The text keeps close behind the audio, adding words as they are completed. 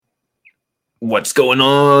What's going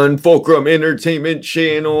on, Fulcrum Entertainment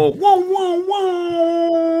Channel? Whoa, whoa,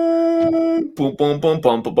 whoa! Boom, boom, boom,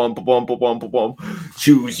 boom, boom, boom, boom, boom, boom, boom, boom.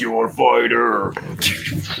 Choose your fighter.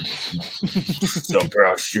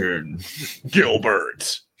 Sebastian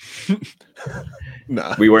Gilbert.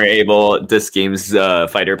 Nah. We weren't able. This game's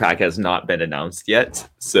fighter pack has not been announced yet,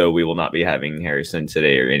 so we will not be having Harrison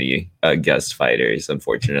today or any guest fighters.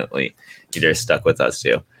 Unfortunately, you're stuck with us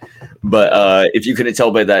too. But if you couldn't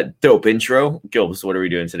tell by that dope intro, Gilbs, what are we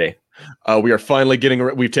doing today? We are finally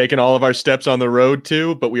we've taken all of our steps on the road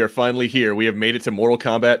too, but we are finally here. We have made it to Mortal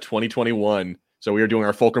Kombat 2021. So we are doing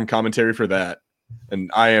our Fulcrum commentary for that. And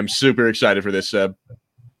I am super excited for this, Seb.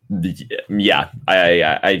 Yeah,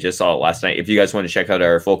 I just saw it last night. If you guys want to check out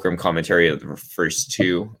our Fulcrum commentary of the first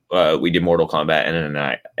two, we did Mortal Kombat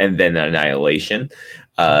and then Annihilation.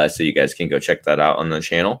 So you guys can go check that out on the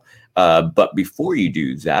channel. But before you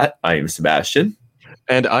do that, I am Sebastian.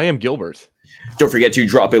 And I am Gilbert. Don't forget to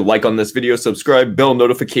drop a like on this video, subscribe, bell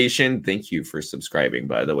notification. Thank you for subscribing,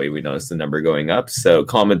 by the way. We noticed the number going up. So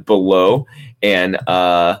comment below. And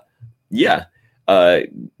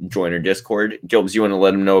join our Discord. Gilbs, you want to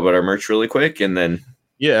let them know about our merch really quick? And then...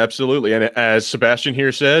 Yeah, absolutely. And as Sebastian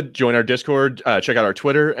here said, join our Discord, check out our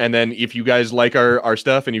Twitter. And then if you guys like our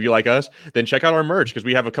stuff and if you like us, then check out our merch because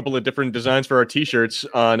we have a couple of different designs for our t-shirts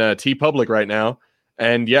on TeePublic right now.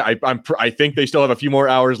 And yeah, I think they still have a few more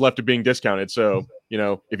hours left of being discounted. So, you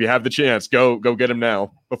know, if you have the chance, go get them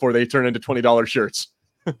now before they turn into $20 shirts.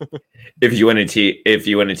 If you want a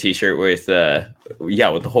t-shirt with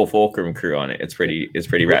the whole Fulcrum crew on it, it's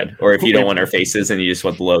pretty rad. Or if you don't want our faces and you just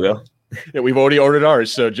want the logo. Yeah, we've already ordered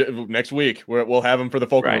ours, so next week we'll have them for the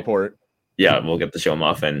Fulcrum report. Yeah, we'll get to show them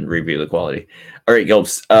off and review the quality. All right,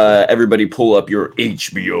 Gilbs, everybody pull up your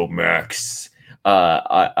HBO Max.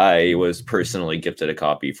 I was personally gifted a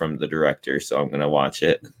copy from the director, so I'm going to watch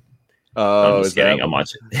it. I'm just kidding. I'm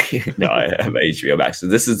watching it. No, I have HBO Max. So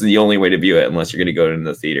this is the only way to view it unless you're going to go to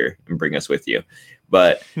the theater and bring us with you.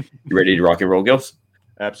 But you ready to rock and roll, Gilbs?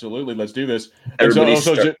 Absolutely. Let's do this.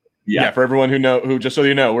 Yeah, for everyone who just so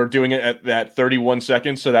you know, we're doing it at that 31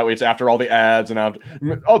 seconds, so that way it's after all the ads and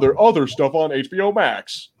other stuff on HBO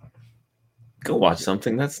Max. Go watch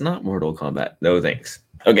something that's not Mortal Kombat. No thanks.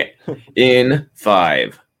 Okay, in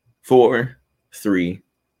 5, 4, 3,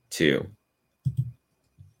 2.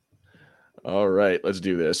 All right, let's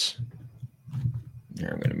do this. Here,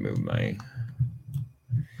 I'm gonna move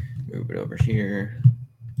it over here.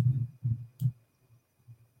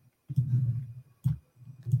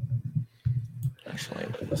 Actually,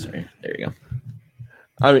 sorry. There you go.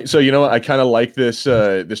 I mean, so you know what? I kind of like this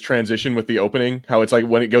this transition with the opening. How it's like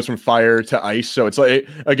when it goes from fire to ice. So it's like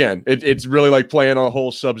it's really like playing a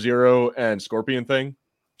whole Sub-Zero and Scorpion thing.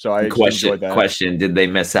 So I enjoyed that. Question: did they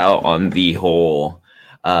miss out on the whole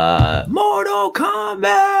Mortal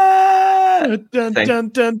Kombat? Dun, dun,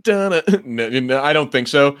 dun, dun, dun. No, I don't think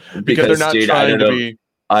so because they're not trying to be.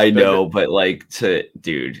 I know, but like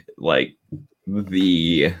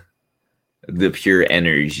the pure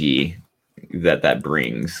energy that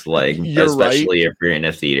brings, like, especially if you're in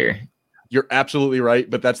a theater. You're absolutely right,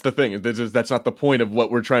 but that's the thing. That's not the point of what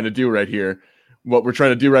we're trying to do right here. What we're trying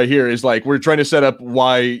to do right here is like we're trying to set up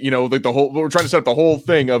why, you know, like we're trying to set up the whole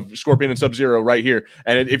thing of Scorpion and Sub-Zero right here.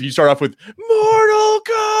 And if you start off with Mortal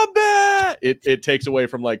Kombat, it takes away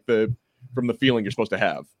from like the feeling you're supposed to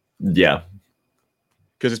have. Yeah.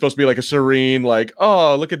 Because it's supposed to be like a serene, like,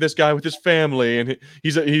 oh, look at this guy with his family, and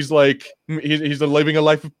he's living a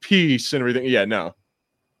life of peace and everything. Yeah, no,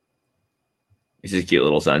 he's a cute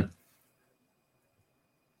little son.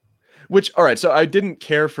 Which, all right, so I didn't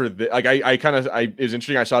care for the like. It was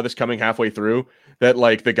interesting. I saw this coming halfway through that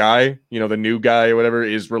like the guy, you know, the new guy or whatever,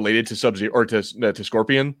 is related to Sub-Zero or to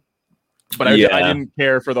Scorpion. But I didn't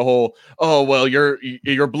care for the whole. Oh well, your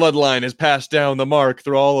bloodline has passed down the mark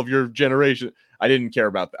through all of your generation. I didn't care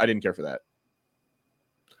about that. I didn't care for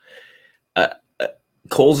that.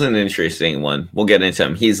 Cole's an interesting one. We'll get into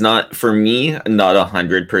him. He's not, for me, not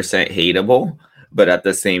 100% hateable, but at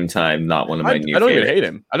the same time, not one of my new favorites. I don't even hate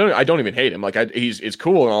him. I don't even hate him. Like it's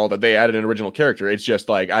cool and all that they added an original character. It's just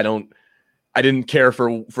like I didn't care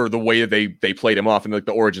for the way that they played him off and like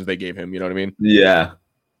the origins they gave him. You know what I mean? Yeah.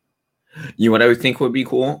 You know what I would think would be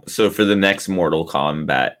cool? So for the next Mortal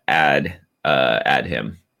Kombat, add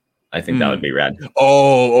him. I think that would be rad.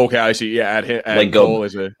 Oh, okay, I see. Yeah, add like Cole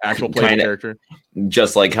as an actual playing character.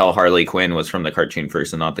 Just like how Harley Quinn was from the cartoon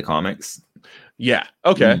first and not the comics. Yeah,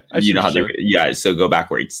 okay. You know how they so go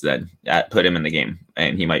backwards then. Put him in the game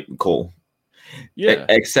and he might Cole. Yeah.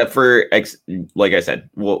 Except for like I said,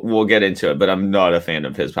 we'll get into it, but I'm not a fan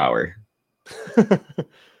of his power.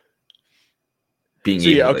 being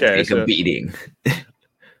See, able to okay, take a so beating.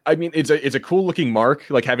 I mean, it's a cool looking mark,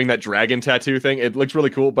 like having that dragon tattoo thing. It looks really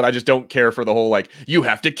cool, but I just don't care for the whole like you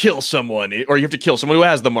have to kill someone, or you have to kill someone who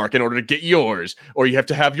has the mark in order to get yours, or you have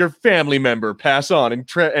to have your family member pass on and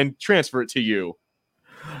transfer it to you.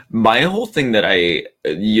 My whole thing that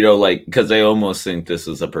like, because I almost think this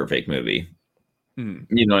is a perfect movie, Mm.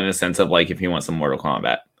 in a sense of like if you want some Mortal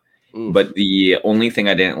Kombat. Oof. But the only thing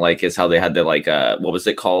I didn't like is how they had to like, what was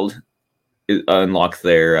it called? Unlock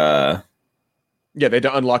their, Yeah, they had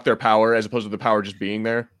to unlock their power as opposed to the power just being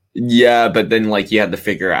there. yeah, but then like you had to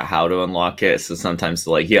figure out how to unlock it. So sometimes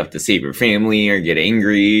like you have to save your family or get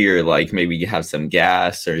angry or like maybe you have some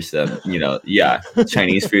gas or some, yeah,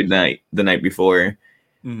 Chinese food the night before.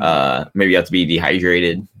 Maybe you have to be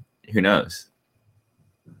dehydrated. Who knows?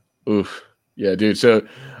 Oof. Yeah, dude. So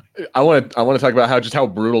I want to talk about how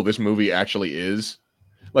brutal this movie actually is.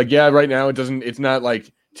 Like, yeah, right now it's not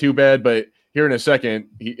like too bad, but here in a second,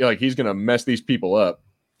 he's gonna mess these people up.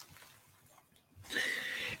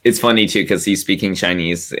 It's funny too because he's speaking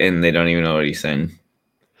Chinese and they don't even know what he's saying.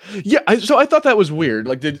 Yeah, so I thought that was weird.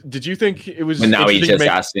 Like, did you think it was? And now he just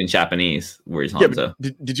asked in Japanese, where's Hanzo?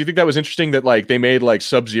 Yeah, did you think that was interesting that like they made like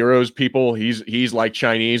Sub-Zero's people? He's like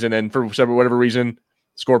Chinese, and then for whatever reason,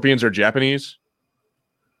 Scorpions are Japanese.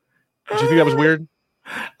 Did you think that was weird?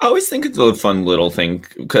 I always think it's a fun little thing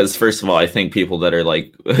because, first of all, I think people that are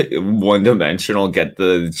like one dimensional get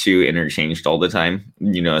the two interchanged all the time,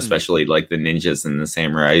 especially like the ninjas and the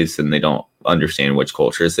samurais, and they don't understand which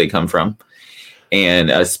cultures they come from. And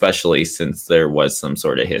especially since there was some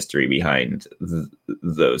sort of history behind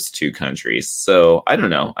those two countries. So I don't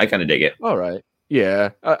know. I kind of dig it. All right. Yeah.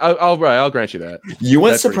 I'll grant you that.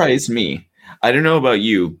 What surprised me? I don't know about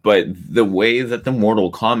you, but the way that the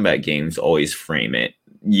Mortal Kombat games always frame it,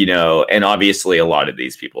 and obviously a lot of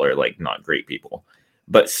these people are like not great people,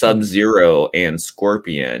 but Sub-Zero and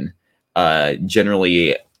Scorpion,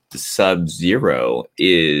 generally Sub-Zero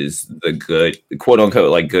is the good, quote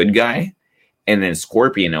unquote, like good guy. And then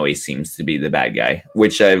Scorpion always seems to be the bad guy,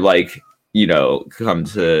 which I've come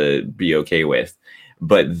to be okay with.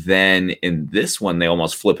 But then in this one, they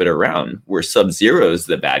almost flip it around where Sub-Zero is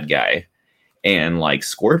the bad guy and like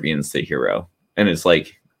Scorpion's the hero. And it's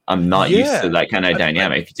like, I'm not used to that kind of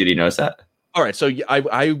dynamic. Did you notice that? All right, so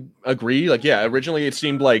I agree. Like, yeah, originally it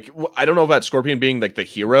seemed like I don't know about Scorpion being like the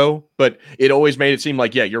hero, but it always made it seem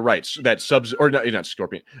like, yeah, you're right. That not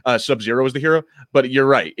Scorpion, Sub-Zero is the hero, but you're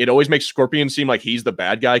right. It always makes Scorpion seem like he's the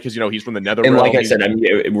bad guy because he's from the Nether. And like I said,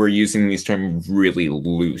 we're using these terms really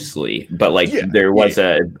loosely, but like there was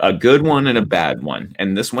a good one and a bad one,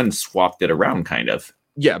 and this one swapped it around kind of.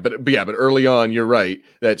 Yeah, but early on, you're right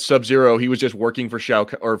that Sub-Zero he was just working for Shang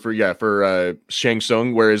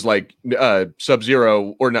Tsung, whereas like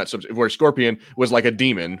Sub-Zero or not where Scorpion was like a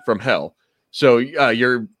demon from hell. So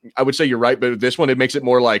I would say you're right, but this one it makes it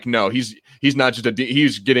more like no, he's not just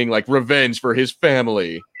he's getting like revenge for his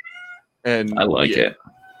family, and I like it.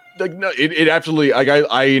 Like no, it absolutely.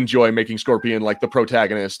 I enjoy making Scorpion like the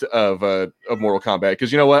protagonist of Mortal Kombat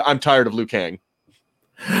because you know what, I'm tired of Liu Kang.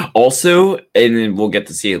 Also, and then we'll get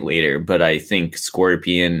to see it later, but I think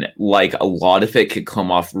Scorpion, like a lot of it could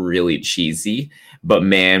come off really cheesy, but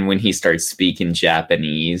man, when he starts speaking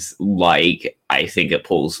Japanese, like I think it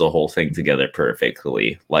pulls the whole thing together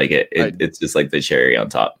perfectly. Like it's just like the cherry on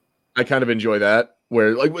top. I kind of enjoy that.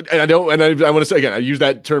 Where like, and I want to say again, I use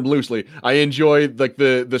that term loosely. I enjoy like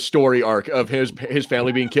the story arc of his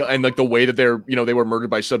family being killed and like the way that they were murdered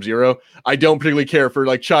by Sub-Zero. I don't particularly care for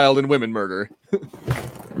like child and women murder.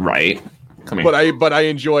 Right. Come here. But I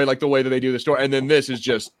enjoy like the way that they do the story. And then this is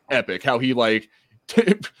just epic. How he like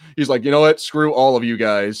he's like, you know what? Screw all of you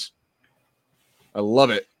guys. I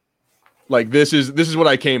love it. Like this is what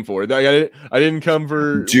I came for. I didn't come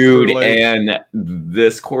for dude, and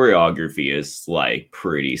this choreography is like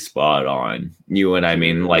pretty spot on. You know what I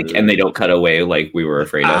mean? Like, and they don't cut away like we were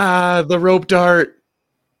afraid of. The rope dart.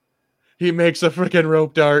 He makes a freaking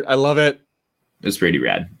rope dart. I love it. It's pretty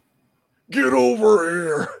rad. Get over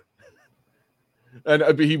here.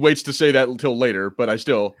 And he waits to say that until later, but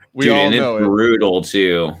all know it's brutal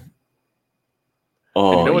too.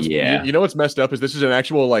 Oh, yeah. You know what's messed up is this is an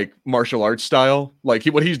actual like martial arts style. Like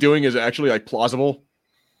what he's doing is actually like plausible.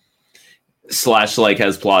 Slash like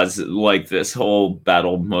has plots like this whole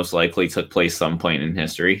battle most likely took place some point in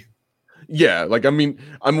history. Yeah, like I mean,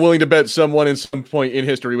 I'm willing to bet someone in some point in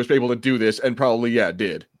history was able to do this and probably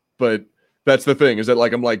did. But that's the thing is that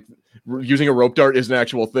like I'm like using a rope dart is an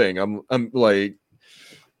actual thing. I'm like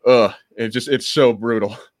it's so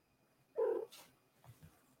brutal.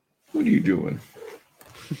 What are you doing?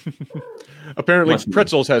 Apparently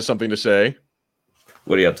Pretzels has something to say.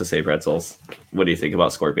 What do you have to say, Pretzels? What do you think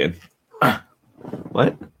about Scorpion?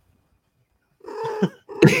 What?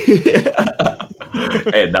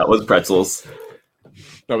 And that was Pretzels.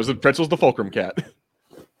 That was the Pretzels, the Fulcrum cat.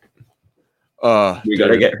 We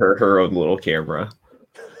gotta get her own little camera.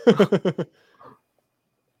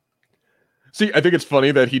 See, I think it's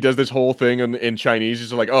funny that he does this whole thing in Chinese.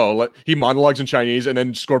 He's like, he monologues in Chinese, and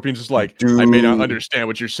then Scorpion's just like, I may not understand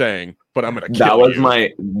what you're saying, but I'm gonna kill you.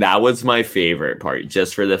 That was my favorite part,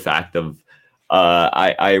 just for the fact of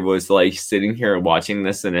I was like sitting here watching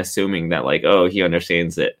this and assuming that like, oh, he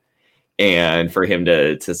understands it. And for him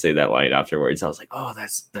to say that line afterwards, I was like, oh,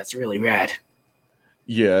 that's really rad.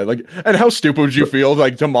 Yeah, like, and how stupid would you feel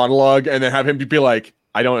like to monologue and then have him be like,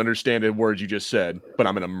 I don't understand a word you just said, but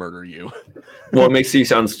I'm gonna murder you. Well, it makes you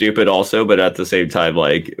sound stupid also, but at the same time,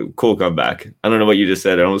 like, cool comeback. I don't know what you just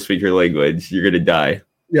said. I don't speak your language. You're gonna die.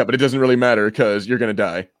 Yeah, but it doesn't really matter because you're gonna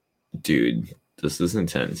die. Dude, this is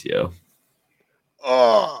intense, yo.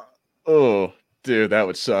 Oh, dude, that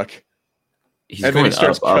would suck. And then he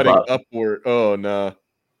starts cutting upward. Oh no.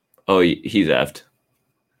 Oh, he's effed.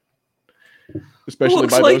 Especially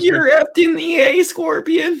looks by like those you're effed in the A,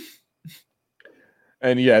 Scorpion.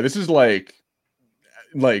 And yeah, this is like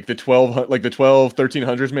the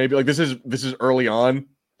 1300s maybe. Like this is early on.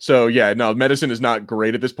 So yeah, no, medicine is not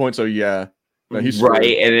great at this point. So yeah, no, he's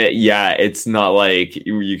right. And it's not like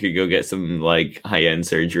you could go get some like high end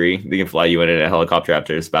surgery. They can fly you in a helicopter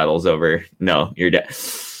after this battle's over. No, you're dead,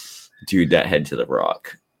 dude. That head to the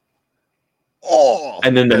rock. Oh,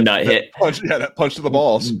 and then the nut hit. That punch to the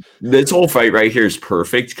balls. This whole fight right here is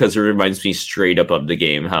perfect because it reminds me straight up of the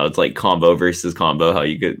game. How it's like combo versus combo. How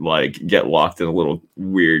you could like get locked in a little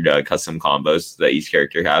weird custom combos that each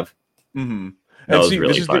character have. Mm-hmm. That was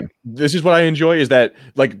really fun. This is what I enjoy is that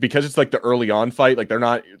like because it's like the early on fight, like they're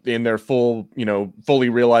not in their fully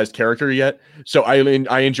realized character yet. So I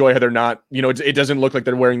enjoy how they're not. It doesn't look like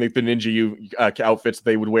they're wearing like the Ninja U outfits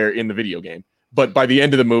they would wear in the video game. But by the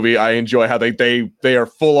end of the movie, I enjoy how they are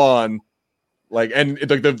full on, like, and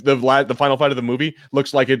like the final fight of the movie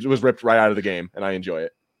looks like it was ripped right out of the game, and I enjoy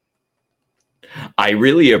it. I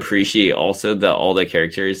really appreciate also that all the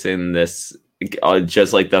characters in this,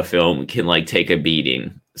 just like the film, can like take a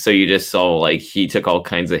beating. So you just saw like he took all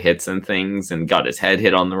kinds of hits and things, and got his head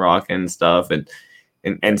hit on the rock and stuff, and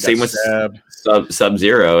same with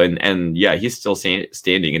Sub-Zero, and yeah, he's still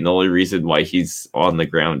standing, and the only reason why he's on the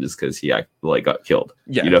ground is because he got killed.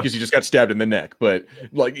 Yeah, because he just got stabbed in the neck. But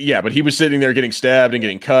but he was sitting there getting stabbed and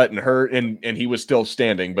getting cut and hurt, and he was still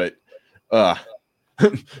standing. But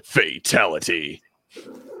fatality.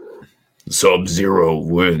 Sub-Zero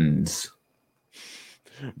wins.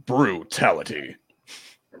 Brutality.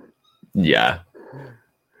 Yeah.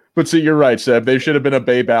 But see, you're right, Seb. They should have been a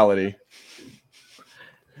babality.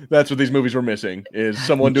 That's what these movies were missing, is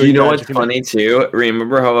someone doing. You know what's funny too?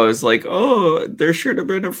 Remember how I was like, "Oh, there should have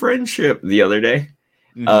been a friendship" the other day.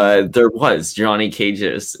 Mm-hmm. There was Johnny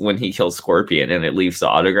Cage's when he kills Scorpion and it leaves the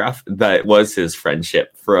autograph. That was his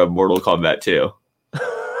friendship from Mortal Kombat 2.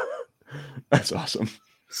 That's awesome.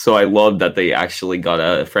 So I love that they actually got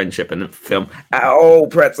a friendship in the film. Ow,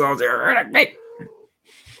 pretzels are hurting me.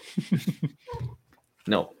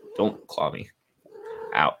 No, don't claw me.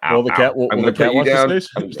 Ow, ow, well, the cat, ow. The cat wants to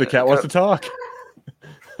say, the cat wants to talk.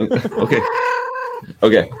 Okay.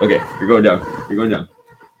 You're going down.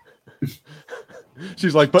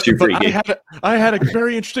 She's like, but I had a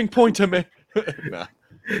very interesting point to make. Nah.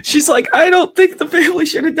 She's like, I don't think the family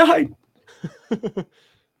should have died.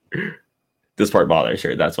 This part bothers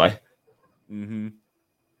her. That's why. Mm-hmm.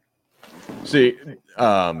 See,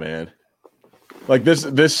 oh man, like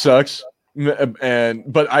this sucks.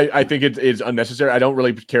 But I think it is unnecessary. I don't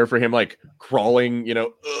really care for him like crawling,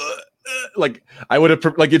 like I would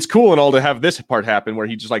have like it's cool and all to have this part happen where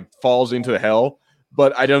he just like falls into the hell,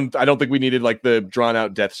 but I don't think we needed like the drawn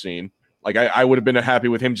out death scene. Like I would have been happy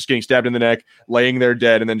with him just getting stabbed in the neck, laying there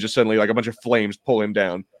dead, and then just suddenly like a bunch of flames pull him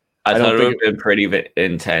down. I thought it would have been pretty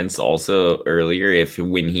intense also earlier if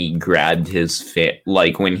when he grabbed his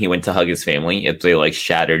like when he went to hug his family, if they like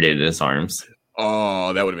shattered it in his arms.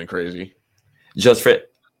 Oh, that would have been crazy. Just for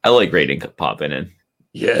I like Raiden popping in.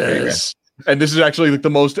 Yes. And this is actually like the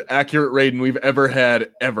most accurate Raiden we've ever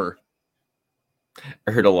had ever.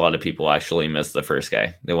 I heard a lot of people actually miss the first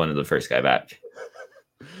guy. They wanted the first guy back.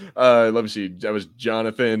 Let me see. That was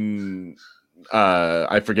Jonathan.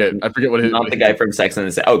 I forget what his. Not the guy from Sex and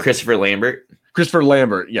the City. Oh, Christopher Lambert. Christopher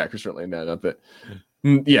Lambert. Yeah, Christopher Lambert. No, not that.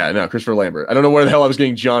 Yeah, no, Christopher Lambert. I don't know where the hell I was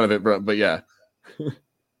getting Jonathan, but yeah.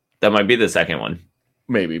 That might be the second one.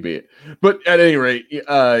 Maybe be it. But at any rate,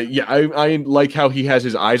 I like how he has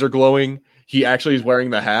his eyes are glowing. He actually is wearing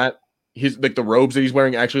the hat. his like the robes that he's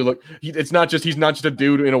wearing actually look. It's not just he's not just a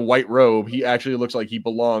dude in a white robe. He actually looks like he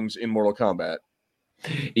belongs in Mortal Kombat.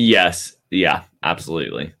 Yes, yeah,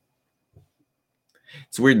 absolutely.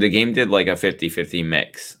 It's weird. The game did like a 50-50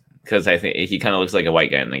 mix because I think he kind of looks like a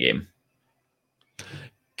white guy in the game.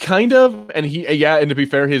 Kind of, and and to be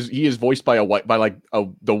fair, he is voiced by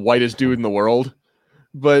the whitest dude in the world.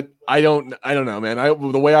 But I don't know, man.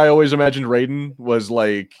 The way I always imagined Raiden was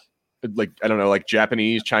like I don't know, like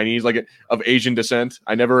Japanese, Chinese, like of Asian descent.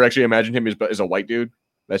 I never actually imagined him as a white dude.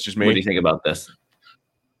 That's just me. What do you think about this?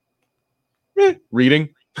 Reading.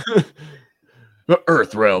 The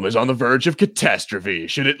Earthrealm is on the verge of catastrophe.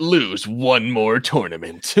 Should it lose one more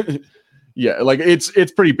tournament? Yeah, like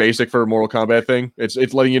it's pretty basic for a Mortal Kombat thing.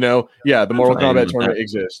 It's letting you know, yeah, the Mortal Kombat tournament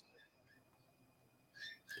exists.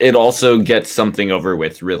 It also gets something over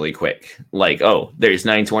with really quick. Like, oh, there's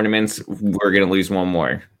 9 tournaments. We're gonna lose one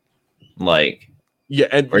more. Like, yeah,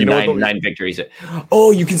 and or you know nine victories.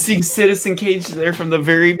 Oh, you can see Citizen Cage there from the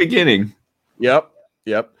very beginning. Yep.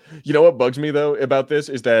 You know what bugs me though about this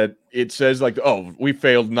is that it says like, oh, we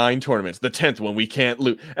failed 9 tournaments, the 10th one we can't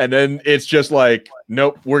lose, and then it's just like,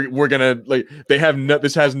 nope, we're gonna like they have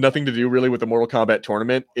this has nothing to do really with the Mortal Kombat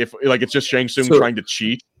tournament. If like it's just Shang Tsung trying to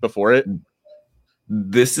cheat before it.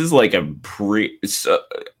 This is like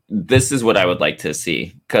this is what I would like to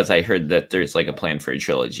see because I heard that there's like a plan for a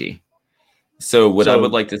trilogy. So what I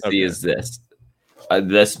would like to see is this.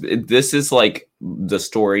 This is like the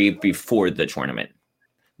story before the tournament.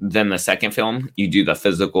 Then the second film, you do the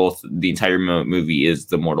physical. The entire movie is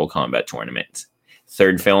the Mortal Kombat tournament.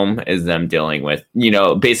 Third film is them dealing with,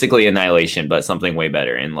 basically Annihilation, but something way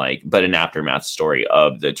better and but an aftermath story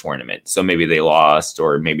of the tournament. So maybe they lost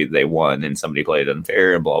or maybe they won and somebody played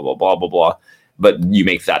unfair and blah, blah, blah, blah, blah. But you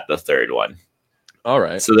make that the third one. All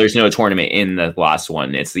right. So there's no tournament in the last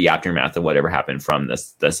one. It's the aftermath of whatever happened from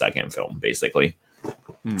the second film, basically.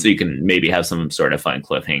 So you can maybe have some sort of fun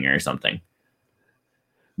cliffhanger or something.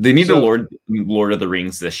 They need to Lord of the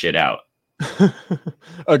Rings this shit out.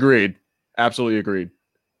 Agreed. Absolutely agreed.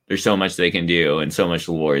 There's so much they can do and so much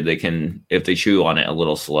lore. They can, if they chew on it a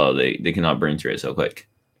little slow, they cannot burn through it so quick.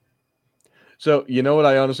 So, you know what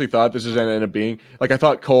I honestly thought this is going to end up being? Like, I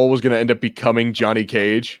thought Cole was going to end up becoming Johnny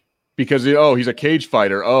Cage because, he's a cage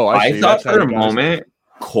fighter. Oh, I see. Thought for a moment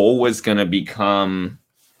Cole was going to become,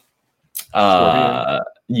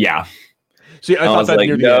 yeah. See, I thought that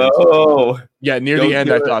near the end. Yeah, near the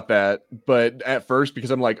end, I thought that. But at first,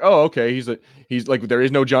 because I'm like, oh, okay, he's like, there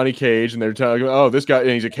is no Johnny Cage, and they're telling, oh, this guy,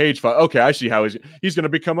 and he's a cage fighter. Okay, I see how he's going to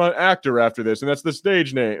become an actor after this, and that's the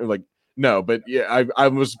stage name. Like, no, but yeah, I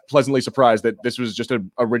was pleasantly surprised that this was just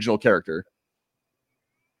an original character.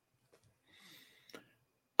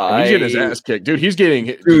 He's getting his ass kicked, dude. He's getting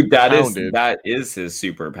that is his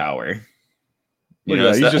superpower. He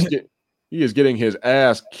is getting his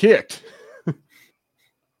ass kicked.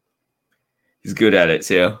 He's good at it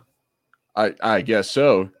too. I guess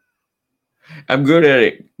so. I'm good at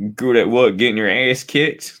it. Good at what? Getting your ass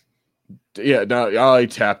kicked? Yeah, no, I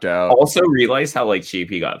tapped out. Also realized how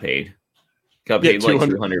cheap he got paid. Got paid like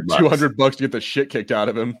 $200. $200 to get the shit kicked out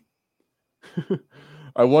of him.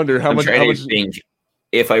 I wonder how much.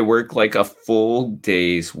 If I work like a full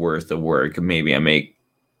day's worth of work, maybe I make.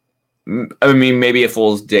 I mean, maybe a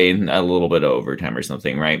full day and a little bit of overtime or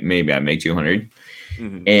something, right? Maybe I make 200.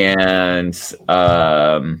 Mm-hmm. And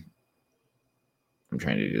I'm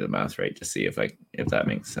trying to do the math right to see if that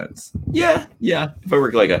makes sense. Yeah. If I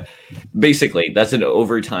work basically that's an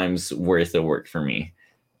overtime's worth of work for me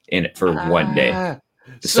for one day.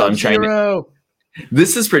 So I'm trying to.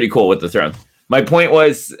 This is pretty cool with the throne. My point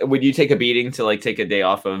was, would you take a beating to take a day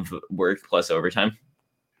off of work plus overtime?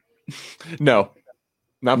 No,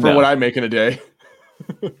 not for what I make in a day.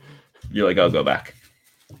 You're like, I'll go back.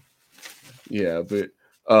 Yeah,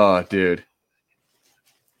 but dude.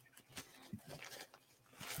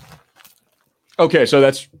 Okay, so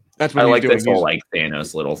that's what I he's like doing. this whole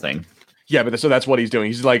Thanos little thing. Yeah, but so that's what he's doing.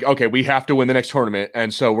 He's like, okay, we have to win the next tournament,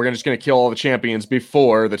 and so we're just going to kill all the champions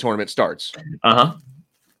before the tournament starts. I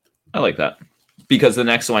like that because the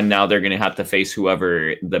next one now they're going to have to face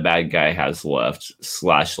whoever the bad guy has left /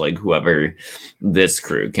 whoever this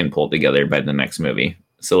crew can pull together by the next movie.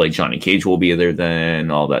 So Johnny Cage will be there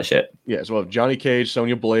then, all that shit. Yeah, so we'll have Johnny Cage,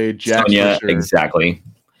 Sonya Blade, Jax. Sonya, exactly.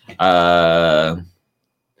 I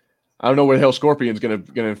don't know where the hell Scorpion's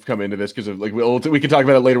gonna come into this because of we can talk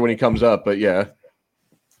about it later when he comes up, but yeah,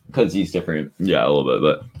 because he's different. Yeah, a little bit,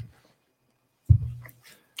 but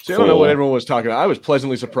I don't know what everyone was talking about. I was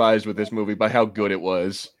pleasantly surprised with this movie by how good it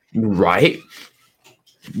was. Right.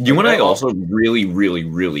 You know what I also really, really,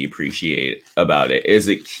 really appreciate about it is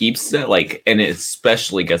it keeps it like, and it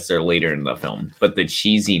especially gets there later in the film, but the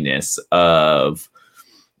cheesiness of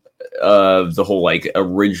the whole like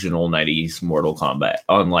original 90s Mortal Kombat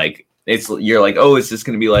on like you're like, oh, is this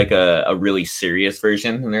going to be like a really serious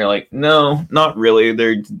version? And they're like, no, not really.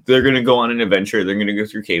 They're going to go on an adventure. They're going to go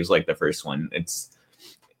through caves like the first one.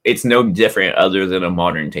 It's no different other than a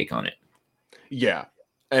modern take on it. Yeah.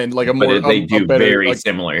 And like they do better, very like,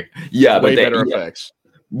 similar. Yeah, way better effects.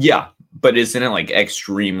 Yeah, but isn't it like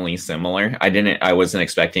extremely similar? I wasn't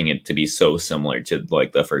expecting it to be so similar to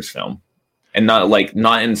like the first film. And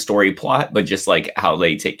not in story plot, but just like how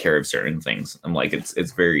they take care of certain things. I'm like,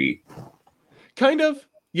 it's very kind of,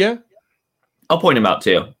 yeah. I'll point him out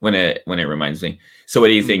too when it reminds me. So what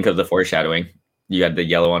do you think of the foreshadowing? You got the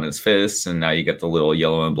yellow on his fist, and now you got the little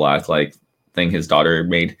yellow and black like thing his daughter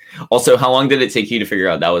made. Also, how long did it take you to figure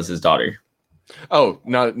out that was his daughter? Oh,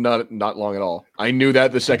 not long at all. I knew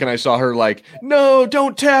that the second I saw her like, no,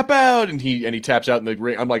 don't tap out, and he taps out in the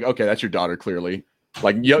ring. I'm like, okay, that's your daughter clearly.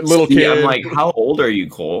 Like little kid. I'm like, how old are you,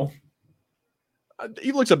 Cole?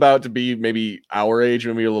 He looks about to be maybe our age,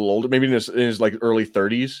 maybe a little older, maybe in his like early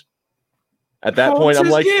 30s. At that point, I'm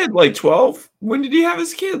like, kid? Like 12? When did he have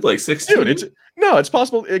his kid? Like 16? Dude, it's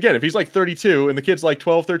possible. Again, if he's like 32 and the kid's like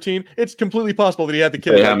 12, 13, it's completely possible that he had the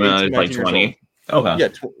kid at like 20. Okay. Yeah,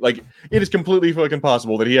 like it is completely fucking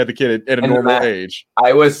possible that he had the kid at a normal age.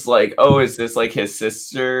 I was like, oh, is this like his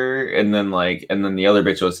sister? And then the other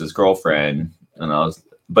bitch was his girlfriend. And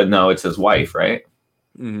but no, it's his wife, right?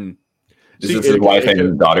 Mm-hmm. Is this his wife and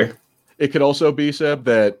his daughter? It could also be, Seb,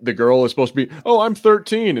 that the girl is supposed to be, oh, I'm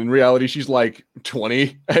 13. In reality, she's like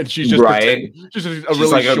 20, and she's just right. She's a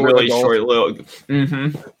really short little.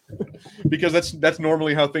 Mm-hmm. Because that's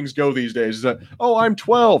normally how things go these days. Is that, oh, I'm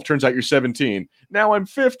 12. Turns out you're 17. Now I'm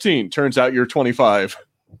 15. Turns out you're 25.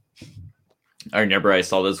 I remember I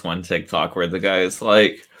saw this one TikTok where the guy is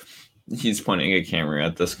like, he's pointing a camera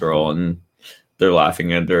at this girl, and they're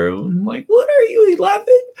laughing at her. I'm like, what are you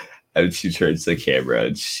laughing? And she turns the camera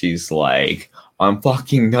and she's like, I'm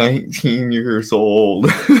fucking 19 years old.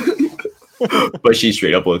 But she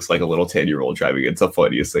straight up looks like a little 10-year-old driving. It's the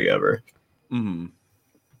funniest thing ever. Mm-hmm.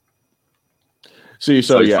 See,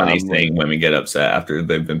 so yeah. Funny thing when we get upset after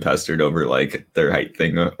they've been pestered over like their height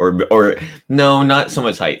thing. Or no, not so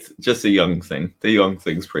much height. Just a young thing. The young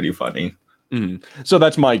thing's pretty funny. Mm-hmm. So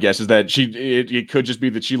that's my guess is that it could just be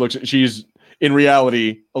that she's in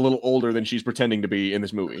reality a little older than she's pretending to be in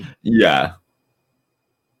this movie. Yeah.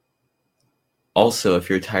 Also,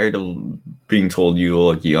 if you're tired of being told you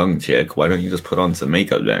look young, chick, why don't you just put on some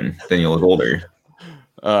makeup then? Then you look older.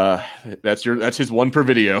 That's his one per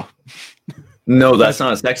video. No, that's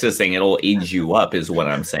not a sexist thing. It'll age you up is what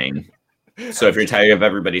I'm saying. So if you're tired of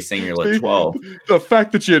everybody saying you're like 12. The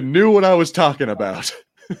fact that you knew what I was talking about.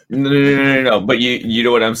 No. But you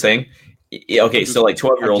know what I'm saying? Yeah, okay, so like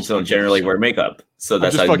 12-year-olds don't generally wear makeup. So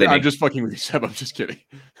that's how I'm just fucking with you, Seb. I'm just kidding.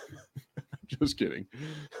 I'm just kidding.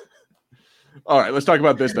 All right, let's talk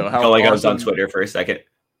about this though. How I was on Twitter for a second.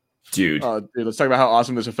 Dude, let's talk about how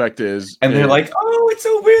awesome this effect is. And they're like, oh, it's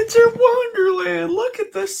a winter wonderland. Look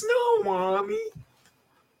at the snow, mommy.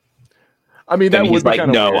 I mean, that would be like,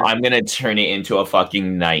 no, weird. I'm gonna turn it into a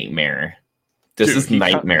fucking nightmare. This is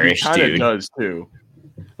nightmarish, dude. It does too.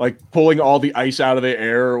 Like pulling all the ice out of the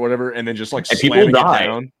air or whatever, and then just like and slamming people die. It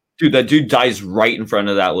down. Dude, that dude dies right in front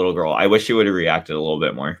of that little girl. I wish she would have reacted a little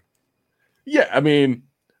bit more. Yeah, I mean,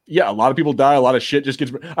 yeah, a lot of people die. A lot of shit just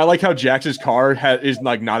gets. I like how Jax's car is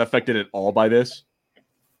like not affected at all by this.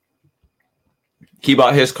 He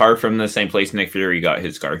bought his car from the same place Nick Fury got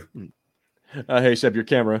his car. Hey, Seb, your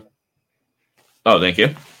camera. Oh, thank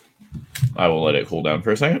you. I will let it cool down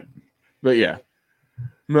for a second. But yeah.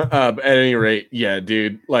 At any rate, yeah,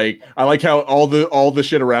 dude. Like, I like how all the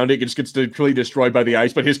shit around it just gets completely destroyed by the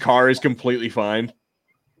ice, but his car is completely fine.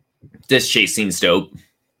 This chase scene's dope.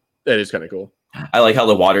 That is kind of cool. I like how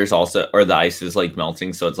the water's also, or the ice is like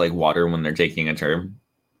melting, so it's like water when they're taking a turn.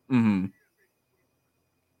 Mm-hmm.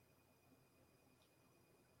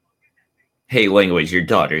 Hey, language, your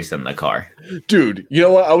daughter's in the car. Dude, you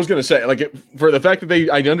know what I was gonna say? Like, for the fact that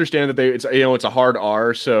I understand that it's a hard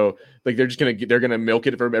R, so like they're gonna milk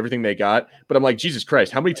it for everything they got. But I'm like, Jesus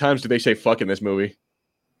Christ, how many times do they say fuck in this movie?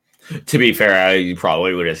 To be fair, I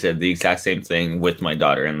probably would have said the exact same thing with my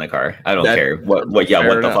daughter in the car. I don't care. What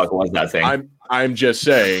the fuck was that thing? I'm just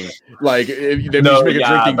saying, like, if they just make a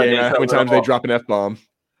drinking game out of how many times they drop an F-bomb.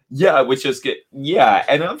 Yeah, which is good. Yeah,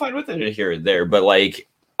 and I'm fine with it here or there, but like,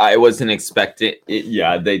 I wasn't expecting it.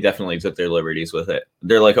 Yeah, they definitely took their liberties with it.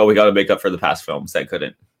 They're like, oh, we got to make up for the past films that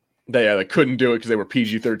couldn't. They couldn't do it because they were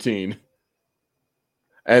PG-13.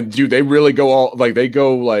 And dude, they really go all like they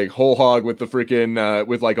go like whole hog with the freaking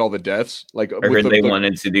with like all the deaths. Like I with heard they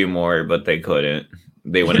wanted to do more, but they couldn't.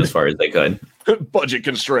 They went as far as they could. budget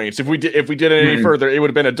constraints. If we did it any Hmm. further, it would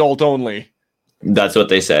have been adult only. That's what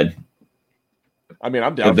they said. I mean,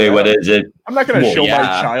 I'm down If for they that. would have, I'm not going to well, show my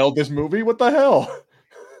yeah. child this movie. What the hell?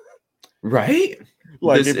 Right?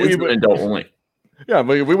 Like This if is we an adult only. yeah,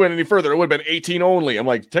 but if we went any further, it would have been 18 only. I'm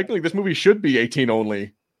like, technically, this movie should be 18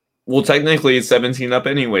 only. Well, technically, it's 17 up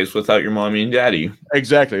anyways, without your mommy and daddy.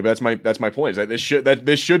 Exactly. That's my point. Is that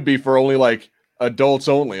this should be for only like adults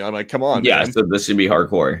only. I'm like, come on, Yeah, man. so this should be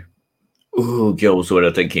hardcore. Ooh, Gills would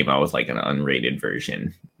have came out with like an unrated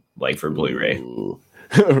version, like for Blu-ray.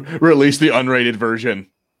 Release the unrated version.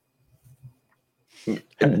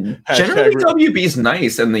 Generally, WB's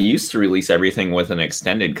nice, and they used to release everything with an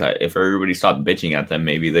extended cut. If everybody stopped bitching at them,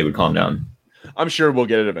 maybe they would calm down. I'm sure we'll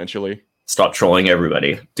get it eventually. Stop trolling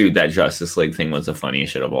everybody. Dude, that Justice League thing was the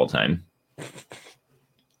funniest shit of all time.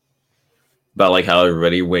 About like how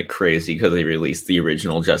everybody went crazy because they released the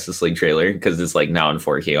original Justice League trailer because it's like now in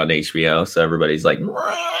 4K on HBO. So everybody's like,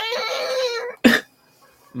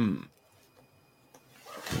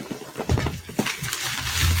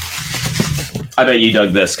 I bet you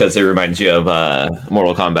dug this because it reminds you of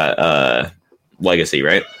Mortal Kombat Legacy,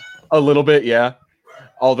 right? A little bit, yeah.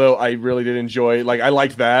 Although I really did enjoy, like, I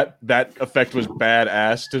liked that. That effect was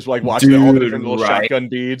badass. Just like watch all the different little shotgun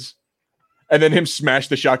beads, and then him smash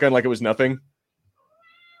the shotgun like it was nothing.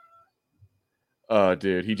 Oh,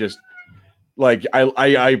 dude, he just like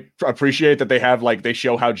I appreciate that they have like they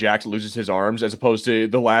show how Jax loses his arms as opposed to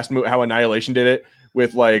the last move how Annihilation did it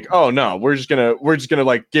with like, oh no, we're just gonna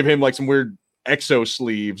like give him like some weird exo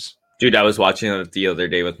sleeves. Dude, I was watching it the other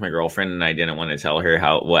day with my girlfriend, and I didn't want to tell her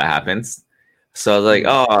what happens. So I was like,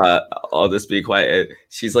 "Oh, I'll just be quiet."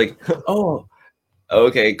 She's like, "Oh,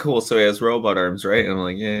 okay, cool. So he has robot arms, right?" And I'm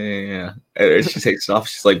like, "Yeah." And she takes it off.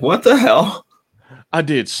 She's like, "What the hell?" I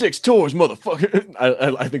did 6 tours, motherfucker.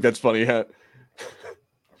 I think that's funny.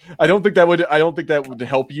 I don't think that would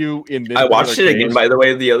help you in this. I watched it again, by the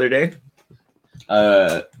way, the other day.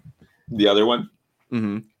 The other one.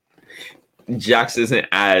 Mm-hmm. Jax isn't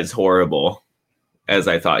as horrible as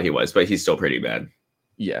I thought he was, but he's still pretty bad.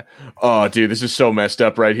 Yeah. Oh, dude, this is so messed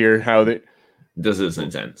up right here. This is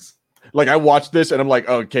intense. Like I watched this and I'm like,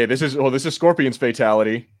 okay, this is Scorpion's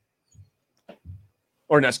fatality.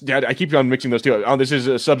 Or not, Dad, I keep on mixing those two. Oh, this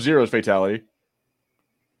is Sub-Zero's fatality.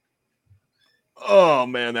 Oh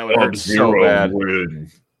man, that would hurt so bad.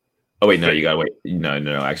 Oh wait, no, you gotta wait.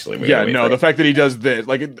 No, actually, wait. Yeah, no, the fact that he does this,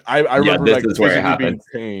 like, I remember this like is where it physically being happens.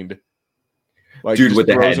 pained. Like, dude with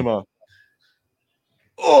the head.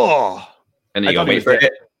 Oh, and then you gotta wait for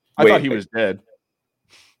it. I thought he was dead.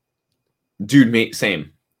 Dude, mate,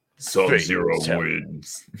 same. Sub-Zero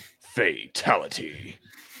wins. Fatality.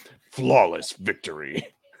 Flawless victory.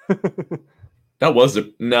 That was that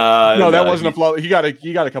wasn't a flaw. He got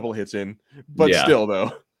a couple of hits in, but still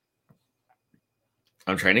though.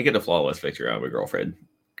 I'm trying to get a flawless victory out of my girlfriend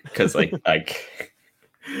because like I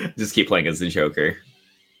just keep playing as the Joker.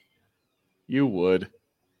 You would.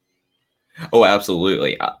 Oh,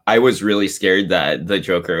 absolutely. I was really scared that the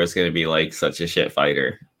Joker was going to be like such a shit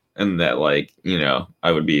fighter, and that like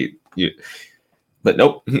I would be. But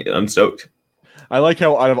nope, I'm stoked. I like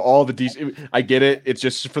how out of all the DC, I get it. It's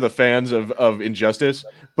just for the fans of Injustice,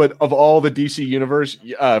 but of all the DC universe,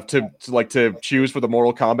 to choose for the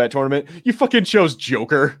Mortal Kombat tournament, you fucking chose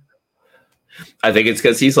Joker. I think it's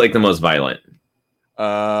because he's like the most violent.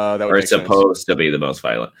 That would or supposed to be the most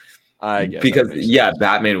violent. I guess because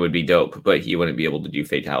Batman would be dope, but he wouldn't be able to do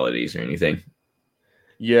fatalities or anything.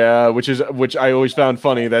 Yeah, which I always found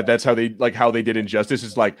funny that's how they did Injustice.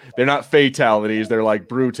 Is like they're not fatalities, they're like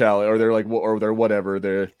brutality, or they're whatever.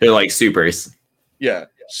 They're like supers. Yeah,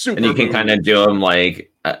 super. And you can kind of do them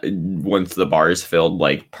like once the bar is filled,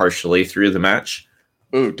 like partially through the match.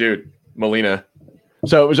 Ooh, dude, Melina.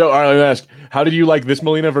 So all right, let me ask, how did you like this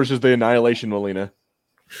Melina versus the Annihilation Melina?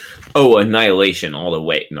 Oh, Annihilation all the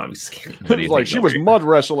way. No, I'm just kidding. Like she was mud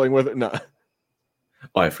wrestling with it. No.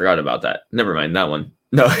 Oh, I forgot about that. Never mind that one.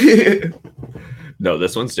 No, no,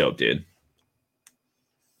 this one's dope, dude.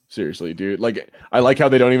 Seriously, dude. Like, I like how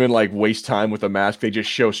they don't even like waste time with the mask. They just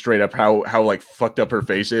show straight up how like fucked up her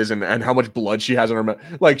face is and how much blood she has on her mouth.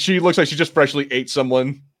 Like, she looks like she just freshly ate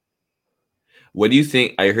someone. What do you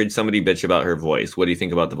think? I heard somebody bitch about her voice. What do you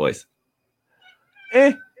think about the voice?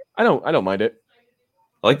 I don't mind it.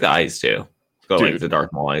 I like the eyes too. It's got like the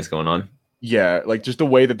Darth Maul eyes going on. Yeah, like just the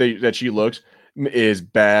way that she looks is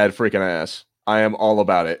bad freaking ass. I am all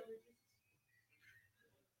about it.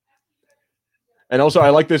 And also,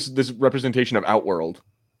 I like this representation of Outworld.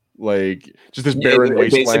 Like just this barren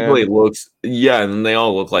it basically wasteland. looks, yeah, and they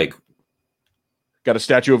all look like. Got a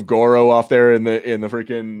statue of Goro off there in the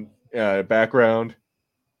freaking background.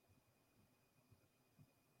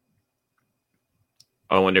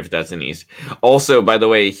 I wonder if that's an East. Also, by the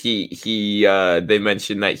way, he they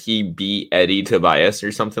mentioned that he beat Eddie Tobias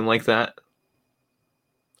or something like that.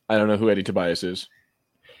 I don't know who Eddie Tobias is.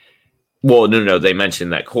 Well, no, they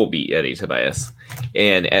mentioned that Cole beat Eddie Tobias,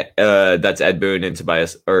 and that's Ed Boon and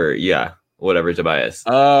Tobias, or yeah, whatever Tobias.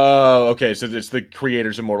 Oh, okay. So it's the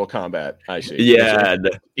creators of Mortal Kombat. I see. Yeah,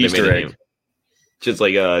 Easter egg, just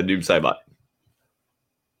like Noob Saibot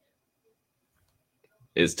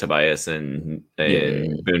is Tobias and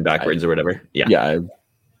Boon backwards or whatever. Yeah, yeah.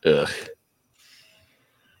 Ugh.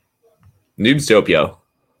 Noob's Topio.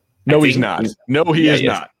 No, he's not. No, he is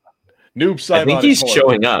not. Noob Saibot. I think he's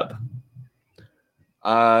showing up.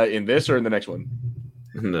 In this or in the next one?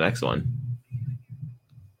 In the next one.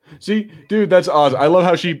 See, dude, that's awesome. I love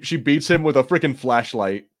how she beats him with a freaking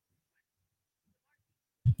flashlight.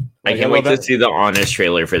 I can't wait to see the honest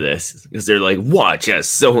trailer for this because they're like, watch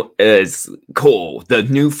as Cole, the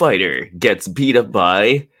new fighter, gets beat up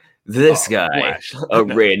by this guy, a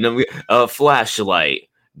random flashlight,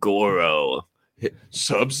 Goro,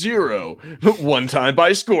 Sub-Zero, one time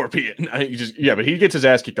by Scorpion. But he gets his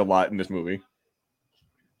ass kicked a lot in this movie.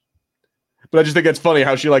 But I just think it's funny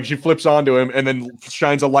how she flips onto him and then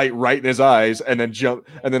shines a light right in his eyes and then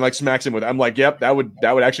smacks him with it. I'm like, yep, that would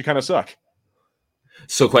actually kind of suck.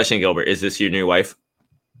 So, question, Gilbert, is this your new wife?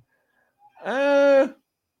 Nah.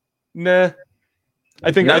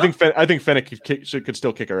 I think Fennec could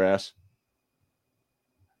still kick her ass.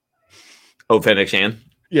 Oh, Fennec Shan.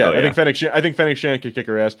 Yeah, I think Fennec Shan could kick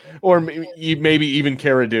her ass, or maybe even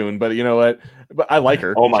Cara Dune. But you know what? But I like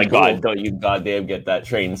her. Oh my god! Don't you goddamn get that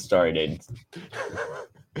train started?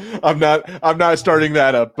 I'm not starting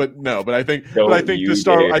that up. But no. But I think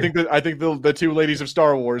the two ladies of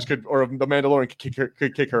Star Wars could, or the Mandalorian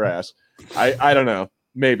could kick her ass. I don't know.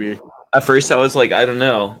 Maybe. At first, I was like, I don't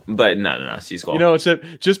know, but no, she's cool. You know,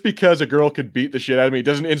 just because a girl could beat the shit out of me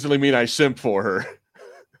doesn't instantly mean I simp for her.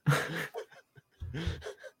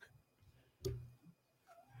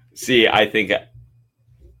 See, I think.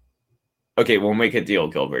 Okay, we'll make a deal,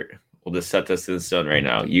 Gilbert. We'll just set this in stone right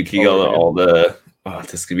now. You can go all the. Oh,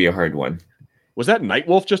 this could be a hard one. Was that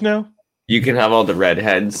Nightwolf just now? You can have all the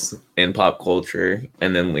redheads in pop culture,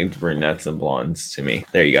 and then leave brunettes and blondes to me.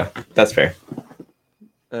 There you go. That's fair.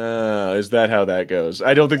 Is that how that goes?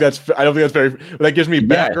 I don't think that's very. That gives me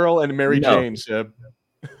Batgirl and Mary Jane. Seb.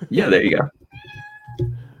 Yeah, there you go.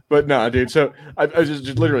 But no, dude. So I was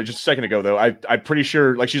just literally just a second ago though. I'm pretty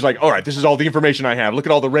sure like she's like, all right, this is all the information I have. Look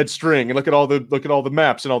at all the red string and look at all the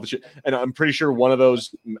maps and all the shit. And I'm pretty sure one of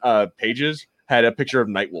those pages had a picture of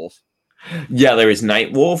Nightwolf. Yeah, there was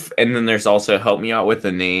Nightwolf, and then there's also, help me out with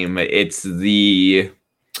the name. It's the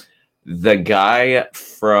guy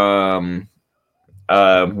from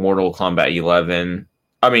Mortal Kombat 11.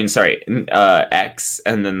 I mean, sorry, X,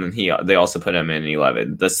 and then they also put him in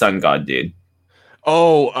 11. The Sun God dude.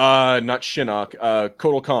 Oh, not Shinnok.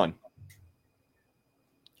 Kotal Khan.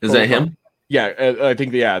 Is that him? Yeah, I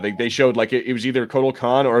think they showed like it was either Kotal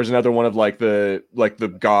Khan or it was another one of like the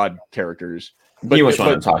god characters. But you know which one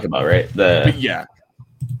I'm talking about, right? Yeah,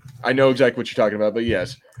 I know exactly what you're talking about. But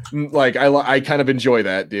yes, like I kind of enjoy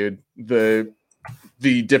that, dude. The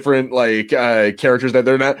different like characters that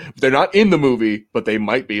they're not in the movie, but they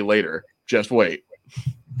might be later. Just wait.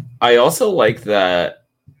 I also like that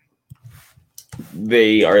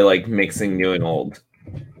they are like mixing new and old.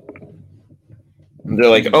 They're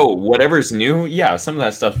like, oh, whatever's new, yeah, some of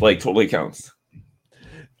that stuff like totally counts.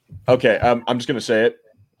 Okay, I'm just gonna say it.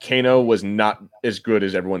 Kano was not as good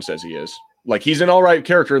as everyone says he is. Like he's an all right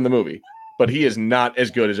character in the movie, but he is not as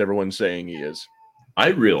good as everyone's saying he is. I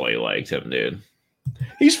really liked him, dude.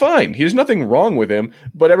 He's fine. There's nothing wrong with him,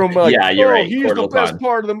 but everyone like, yeah, you're right. He's the best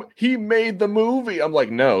part of the. He made the movie. I'm like,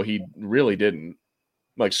 no, he really didn't.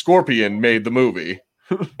 Like Scorpion made the movie.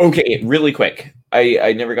 Okay, really quick.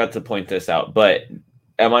 I never got to point this out, but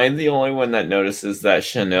am I the only one that notices that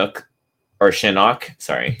Shinnok,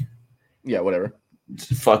 sorry. Yeah, whatever.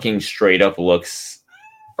 Fucking straight up looks,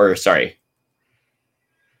 or sorry.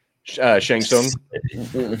 Shang Tsung?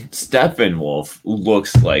 Steppenwolf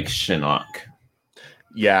looks like Shinnok.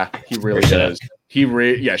 Yeah, he really does.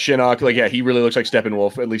 Shinnok, like, yeah, he really looks like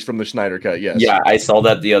Steppenwolf, at least from the Snyder cut, yes. Yeah, I saw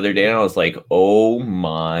that the other day, and I was like, oh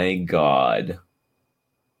my god.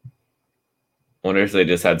 I wonder if they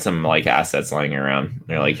just had some, like, assets lying around.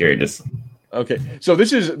 They're like, here, just... Okay, so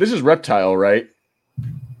this is Reptile, right?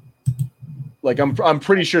 Like, I'm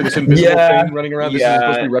pretty sure this invisible thing running around, this is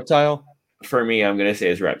supposed to be Reptile? For me, I'm gonna say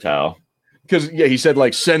it's Reptile. Because he said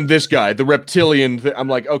like send this guy, the reptilian. I'm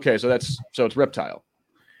like, okay, so it's Reptile.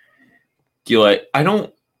 Do you like? I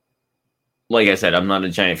don't. Like I said, I'm not a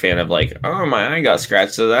giant fan of like, oh my eye got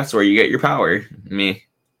scratched, so that's where you get your power. Me.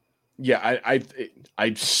 Yeah, I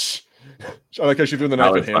like how she threw the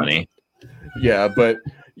knife at him. Funny. Yeah, but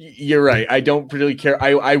you're right. I don't really care.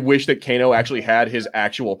 I wish that Kano actually had his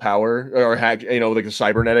actual power or had like the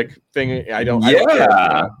cybernetic thing. I don't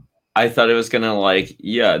care. I thought it was gonna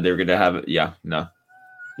they're gonna have it. Yeah, no.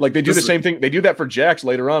 Like they do the same thing. They do that for Jax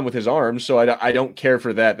later on with his arms. So I don't care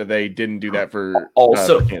for that they didn't do that for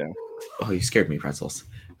also. Kano. Oh, you scared me, pretzels.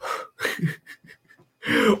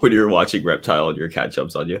 When you're watching Reptile and your cat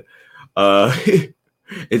jumps on you.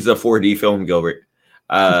 It's a 4D film, Gilbert.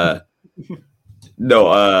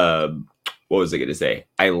 No, what was I gonna say?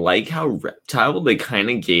 I like how Reptile, they kind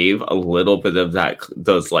of gave a little bit of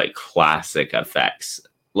those like classic effects.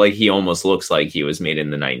 Like he almost looks like he was made in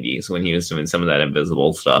the 90s when he was doing some of that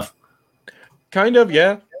invisible stuff. Kind of,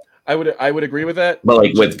 yeah. I would agree with that. But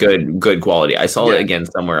like with good quality. I saw it again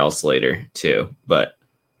somewhere else later too, but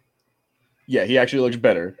yeah, he actually looks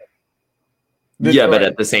better. But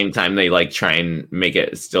at the same time, they like try and make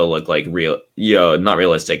it still look like real, not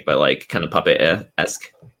realistic, but like kind of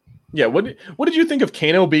puppet-esque. Yeah, what did you think of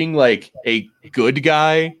Kano being like a good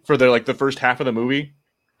guy for the first half of the movie?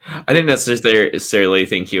 I didn't necessarily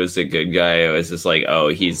think he was a good guy. I was just like, oh,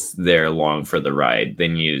 he's there along for the ride. They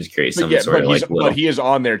need to create some sort of but he is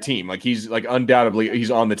on their team. Like he's like undoubtedly he's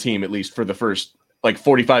on the team at least for the first like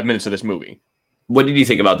 45 minutes of this movie. What did you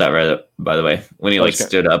think about that, by the way, when he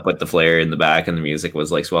stood up with the flare in the back and the music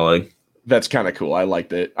was like swelling? That's kind of cool. I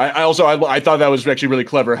liked it. I thought that was actually really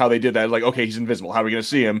clever how they did that. Like, okay, he's invisible. How are we going to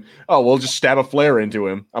see him? Oh, we'll just stab a flare into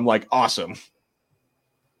him. I'm like, awesome.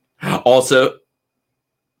 Also,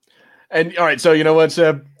 and all right, so you know what,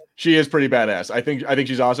 Seb? She is pretty badass. I think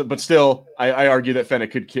she's awesome, but still, I argue that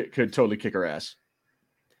Fennec could totally kick her ass.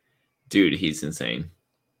 Dude, he's insane.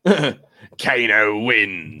 Kano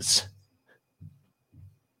wins.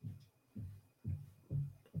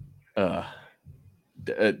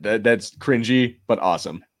 That's cringy, but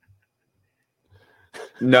awesome.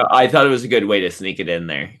 No, I thought it was a good way to sneak it in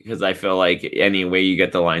there because I feel like any way you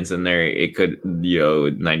get the lines in there, it could,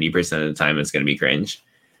 90% of the time it's going to be cringe.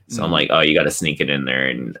 So I'm like, oh, you got to sneak it in there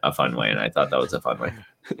in a fun way. And I thought that was a fun way.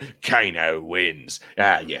 Kano wins.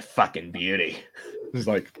 Ah, you fucking beauty. It's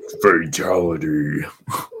like fatality.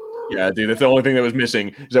 Yeah, dude, that's the only thing that was missing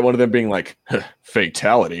is that one of them being like,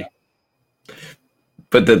 fatality.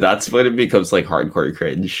 But that's when it becomes like hardcore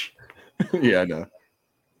cringe. Yeah, I know.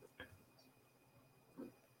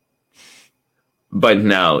 But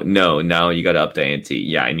now you got to up the ante.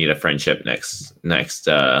 Yeah, I need a friendship next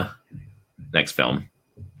film.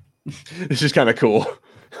 This is kind of cool.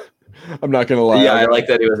 I'm not gonna lie. Yeah, I like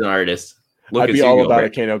that he was an artist. I'd be all about a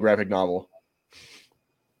Kano graphic novel.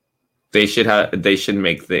 They should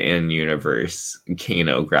make the in-universe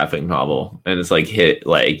Kano graphic novel, and it's like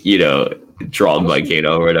drawn by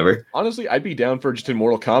Kano or whatever. Honestly, I'd be down for just a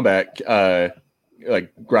Mortal Kombat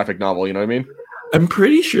like graphic novel. You know what I mean? I'm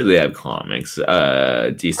pretty sure they have comics.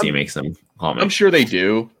 DC makes them comics. I'm sure they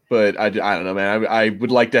do, but I don't know, man. I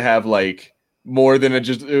would like to have like more than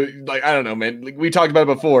just like I don't know, man. Like, we talked about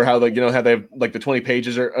it before, how how they have like the 20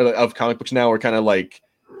 pages of comic books now are kind of like.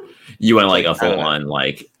 You want like a full on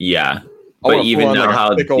but even now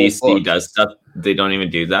how DC does stuff, they don't even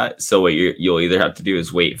do that. So what you'll either have to do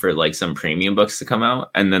is wait for like some premium books to come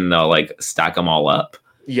out, and then they'll like stack them all up.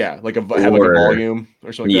 Yeah, like have like a volume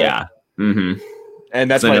or something. Yeah. Mm-hmm. And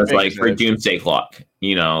that's so it's like for Doomsday Clock,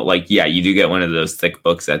 you do get one of those thick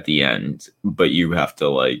books at the end, but you have to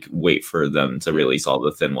like wait for them to release all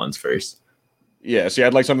the thin ones first. Yeah, see,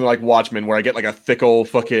 I'd like something like Watchmen, where I get like a thick old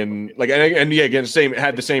fucking and again, it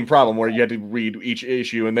had the same problem where you had to read each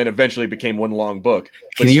issue, and then eventually became one long book.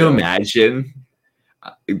 Can you imagine?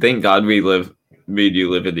 Thank God we do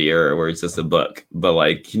live in the era where it's just a book. But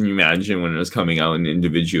like, can you imagine when it was coming out in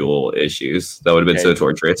individual issues? That would have been so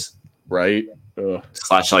torturous, right?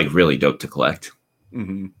 / like really dope to collect.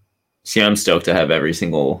 Mm-hmm. See, I'm stoked to have every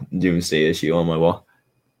single Doomsday issue on my wall.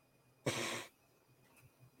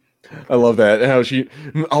 I love that. How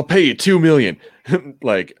I'll pay you $2 million.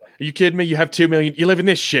 Like, are you kidding me? You have $2 million. You live in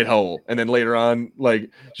this shithole. And then later on, like,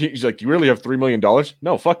 she's like, you really have $3 million?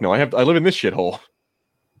 No, fuck no. I live in this shithole.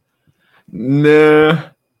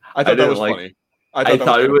 Nah, I thought that was funny. I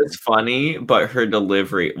thought it was funny, but her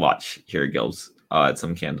delivery. Watch here, Gilbs. I'll add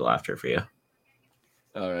some candle after for you.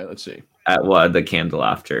 All right, let's see. At what the candle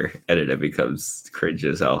after edited becomes cringe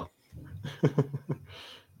as hell.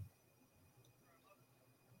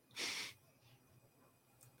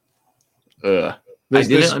 Ugh. I didn't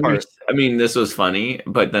This part. understand. I mean, this was funny,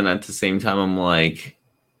 but then at the same time, I'm like,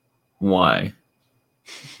 why?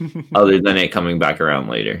 Other than it coming back around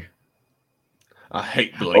later. I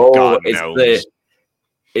hate bloody Oh, god gnomes.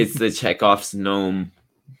 it's the Chekhov's gnome.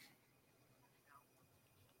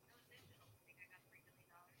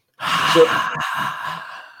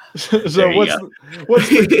 So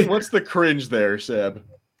what's the cringe there, Seb?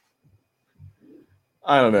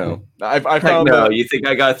 I don't know. I found No, that. you think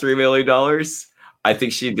I got $3 million? I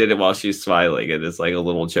think she did it while she's smiling, and it's like a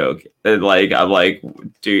little joke. And like, I'm like,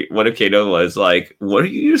 dude, what if Kato was like, what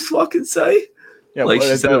did you just fucking say? Yeah, Like,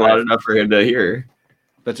 she said it loud enough for him to hear.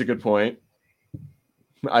 That's a good point.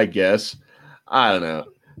 I guess. I don't know.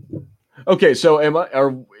 Okay, so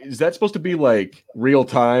is that supposed to be like real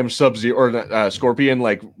time Sub-Zero or Scorpion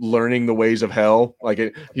like learning the ways of hell? Like,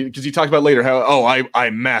 because he talked about later how I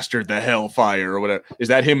mastered the Hellfire or whatever. Is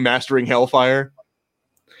that him mastering Hellfire?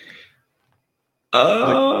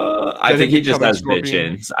 I think he just has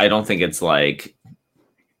visions. I don't think it's like,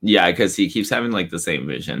 yeah, because he keeps having like the same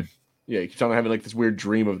vision. Yeah, he keeps on having like this weird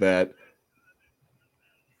dream of that.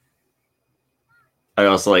 I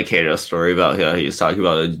also like Kato's story about how he was talking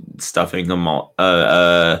about stuffing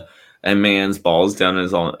a man's balls down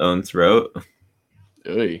his own throat.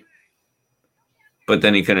 Oy. But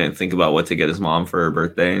then he couldn't think about what to get his mom for her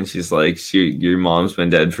birthday, and she's like, your mom's been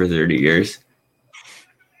dead for 30 years.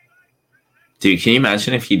 Dude, can you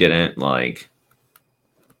imagine if he didn't like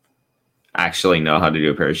actually know how to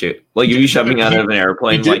do a parachute? Like, you shoving out of an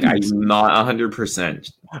airplane, like, I'm not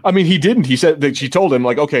 100%. I mean, he didn't. He said that she told him,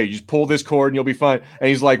 like, okay, you just pull this cord and you'll be fine. And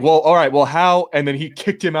he's like, well, all right, well, how? And then he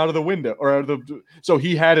kicked him out of the window or out of the. So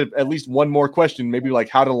he had at least one more question, maybe like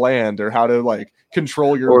how to land or how to like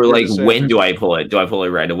control your. Or like, when do I pull it? Do I pull it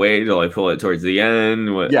right away? Do I pull it towards the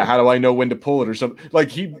end? What? Yeah, how do I know when to pull it or something? Like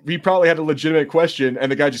he probably had a legitimate question, and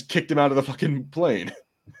the guy just kicked him out of the fucking plane.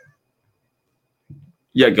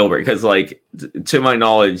 Yeah, Gilbert, because like to my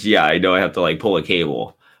knowledge, yeah, I know I have to like pull a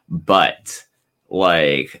cable, but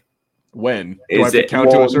like when do I have to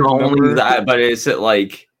count to a certain number? That, but is it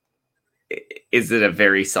like, is it a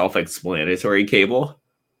very self-explanatory cable?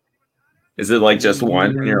 Is it like just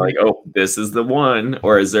one, and you're like, oh, this is the one,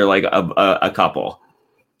 or is there like a couple?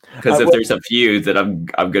 Because if there's a few, then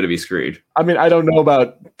I'm gonna be screwed. I mean, I don't know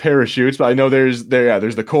about parachutes, but I know there's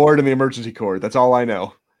the cord and the emergency cord. That's all I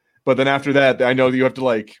know. But then after that, I know that you have to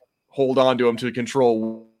like hold on to them to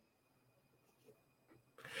control.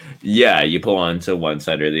 Yeah, you pull on to one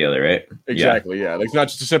side or the other, right? Exactly. Yeah, like it's not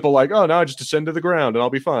just a simple like, oh no, I just descend to the ground and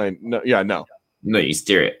I'll be fine. No, yeah, no. No, you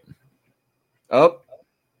steer it. Oh.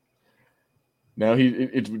 Now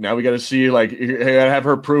now we got to see like have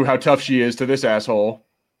her prove how tough she is to this asshole.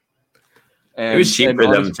 And, it was cheap for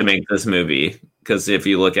them to make this movie because if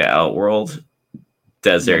you look at Outworld,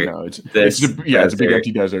 desert, it's a big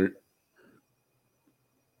empty desert.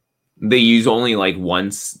 They use only like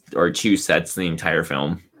once or two sets in the entire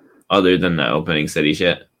film, other than the opening city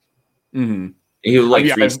shit. Mm-hmm. You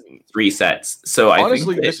like three sets. So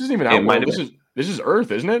honestly, I think this isn't even Outworld. This is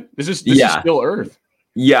Earth, isn't it? This is still Earth.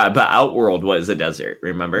 Yeah, but Outworld was a desert.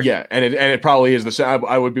 Remember? Yeah, and it probably is the same.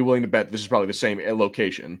 I would be willing to bet this is probably the same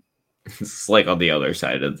location. It's like on the other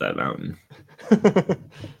side of that mountain.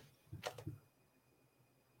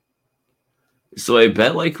 So I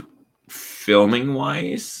bet, like, filming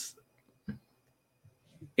wise,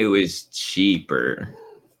 it was cheaper.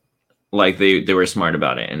 Like they were smart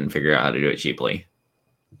about it and figured out how to do it cheaply.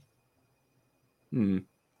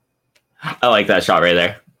 I like that shot right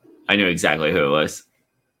there. I knew exactly who it was.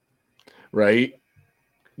 Right?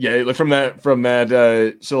 Yeah, from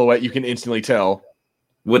that silhouette, you can instantly tell.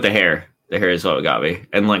 With the hair is what got me,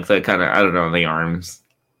 and like the kind of, I don't know, the arms.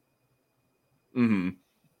 Mm-hmm.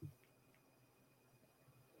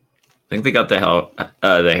 I think they got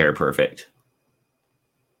the hair perfect.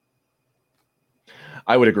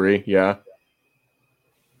 I would agree. Yeah.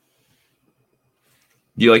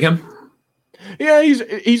 Do you like him? Yeah,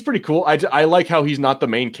 he's pretty cool. I like how he's not the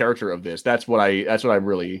main character of this. That's what I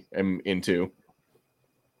really am into.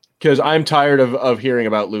 Because I'm tired of hearing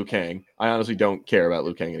about Liu Kang. I honestly don't care about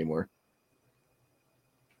Liu Kang anymore.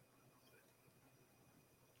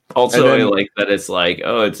 Also, I like that it's like,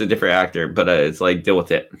 oh, it's a different actor, but it's like, deal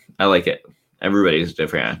with it. I like it. Everybody's a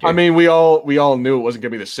different actor. I mean, we all knew it wasn't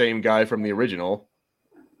gonna be the same guy from the original.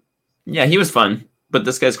 Yeah, he was fun, but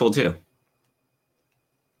this guy's cool too.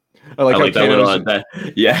 I like that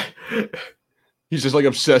little, yeah. He's just like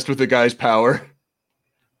obsessed with the guy's power.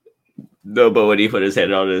 No, but when he put his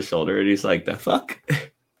hand on his shoulder and he's like, the fuck?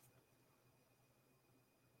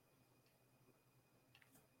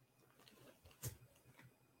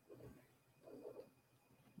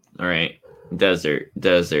 All right. desert,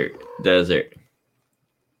 desert, desert.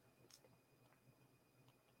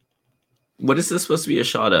 What is this supposed to be a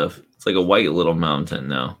shot of? It's like a white little mountain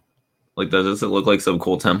now. Like, does it look like some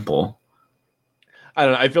cool temple? I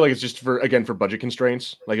don't know. I feel like it's just for budget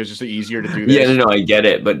constraints. Like it's just easier to do this. Yeah, no, I get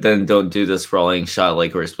it, but then don't do this sprawling shot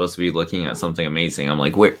like we're supposed to be looking at something amazing. I'm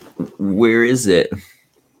like, where is it?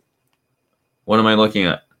 What am I looking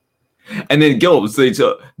at? And then Gilbs,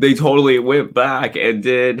 they totally went back and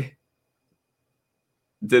did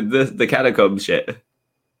the catacomb shit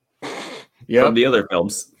from the other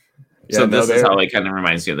films. Yeah, so this is how it kind of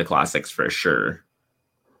reminds me of the classics for sure.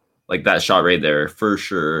 Like that shot right there, for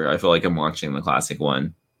sure. I feel like I'm watching the classic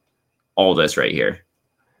one. All this right here.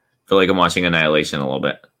 I feel like I'm watching Annihilation a little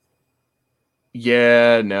bit.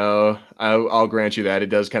 Yeah, no, I'll grant you that it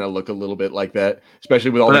does kind of look a little bit like that,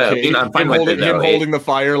 especially with all him holding the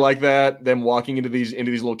fire like that, them walking into these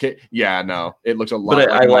little caves. Yeah, no, it looks a lot. But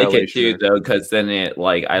I like it too, though, because then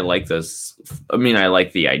I like this. I mean, I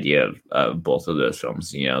like the idea of both of those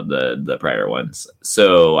films. You know, the prior ones.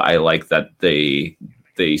 So I like that they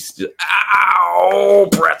ow,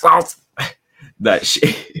 pretzels. That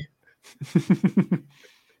shit.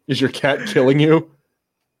 Is your cat killing you?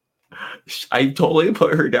 I totally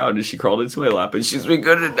put her down and she crawled into my lap and she's been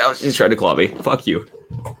good and now she's trying to claw me. Fuck you.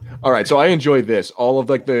 All right, so I enjoy this. All of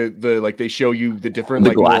like the like they show you the different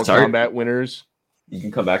like Mortal Kombat winners. You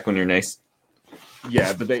can come back when you're nice.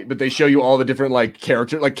 Yeah, but they show you all the different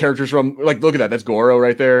characters from look at that. That's Goro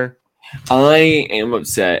right there. I am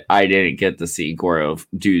upset I didn't get to see Goro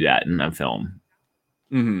do that in that film.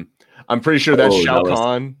 Mm-hmm. I'm pretty sure that's Shao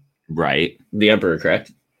Kahn. Right. The Emperor,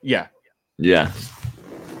 correct? Yeah. Yeah.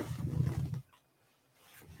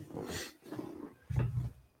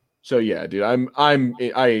 So yeah, dude,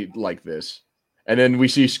 I like this. And then we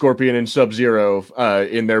see Scorpion and Sub-Zero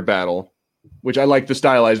in their battle, which I like the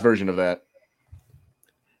stylized version of that.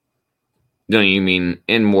 Don't you mean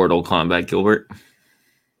in Mortal Kombat, Gilbert?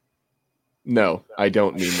 No, I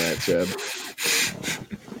don't mean that, Seb.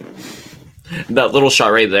 That little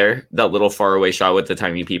shot right there, that little faraway shot with the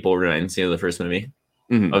tiny people reminds me of the first movie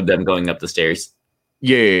of them going up the stairs.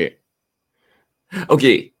 Yeah.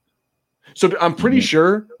 Okay. So I'm pretty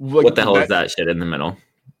sure. What the hell is that shit in the middle?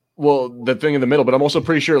 Well, the thing in the middle, but I'm also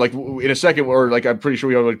pretty sure, like in a second, or like I'm pretty sure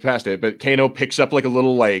we already passed it. But Kano picks up like a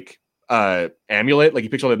little like amulet, like he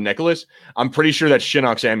picks up a necklace. I'm pretty sure that's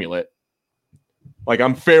Shinnok's amulet. Like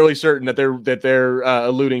I'm fairly certain that they're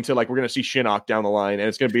alluding to like we're gonna see Shinnok down the line, and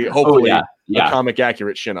it's gonna be hopefully a comic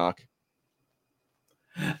accurate Shinnok.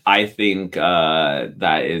 I think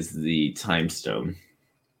that is the time stone.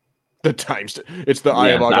 The time stone. It's the Eye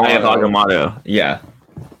of Agamotto. Eye of Agamotto. Yeah,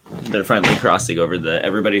 they're finally crossing over the.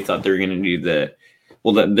 Everybody thought they were gonna do the.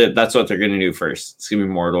 Well, that's what they're gonna do first. It's gonna be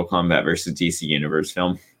Mortal Kombat versus DC Universe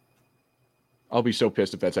film. I'll be so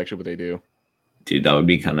pissed if that's actually what they do. Dude, that would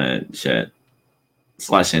be kind of shit. It's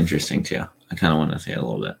less interesting too. I kind of want to say it a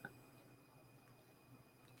little bit.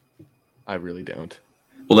 I really don't.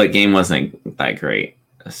 Well, that game wasn't that great.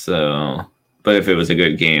 So, but if it was a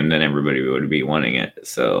good game, then everybody would be wanting it.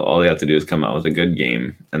 So all they have to do is come out with a good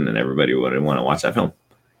game, and then everybody would want to watch that film.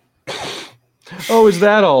 Oh, is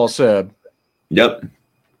that all, Seb? Yep.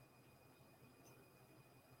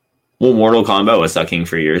 Well, Mortal Kombat was sucking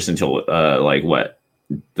for years until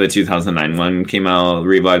the 2009 one came out,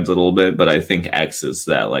 revived a little bit, but I think X is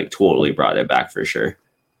that like totally brought it back for sure.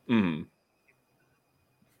 Mm.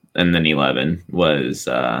 And then 11 was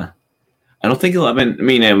I don't think 11, I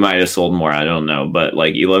mean, it might have sold more, I don't know, but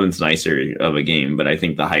like 11's nicer of a game, but I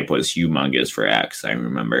think the hype was humongous for X, I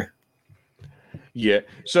remember. Yeah.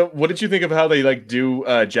 So what did you think of how they like do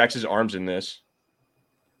Jax's arms in this?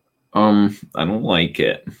 I don't like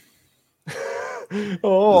it.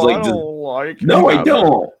 Oh, like, I don't like it. No, I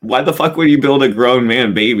don't. Why the fuck would you build a grown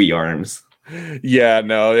man baby arms? Yeah,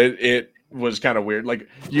 no, it was kind of weird. Like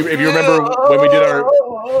if you remember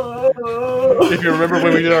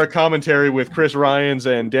when we did our commentary with Chris Ryans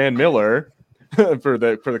and Dan Miller for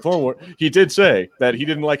the Clone War, he did say that he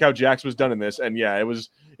didn't like how Jax was done in this, and yeah, it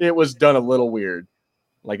was done a little weird.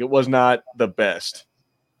 Like it was not the best.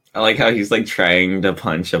 I like how he's like trying to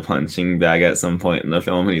punch a punching bag at some point in the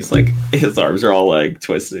film, and he's like, his arms are all like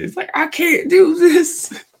twisted. He's like, I can't do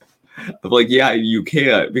this. I'm like, yeah, you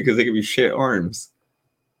can't because they can be shit arms.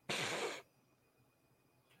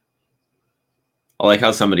 I like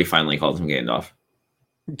how somebody finally calls him Gandalf.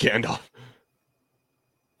 Gandalf.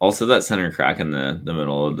 Also, that center crack in the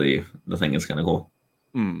middle of the thing is kind of cool.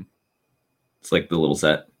 Mm. It's like the little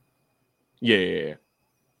set. Yeah.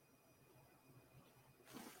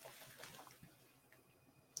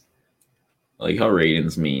 I like how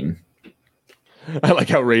Raiden's mean. I like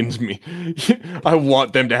how Raiden's me. I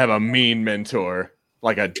want them to have a mean mentor,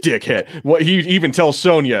 like a dickhead. What he even tells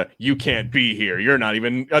Sonya, "You can't be here. You're not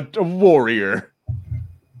even a warrior."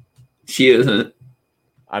 She isn't.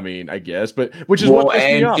 I mean, I guess, but which is what pissed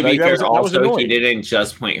me off. To be fair, that was also, annoying. he didn't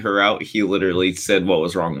just point her out. He literally said what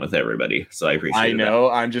was wrong with everybody. So I appreciate I know.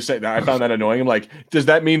 that. I'm just saying that I found that annoying. I'm like, does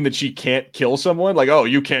that mean that she can't kill someone? Like, oh,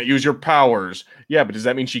 you can't use your powers. Yeah, but does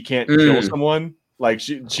that mean she can't kill someone? Like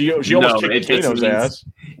she almost kicked Kano's ass.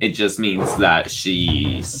 It just means that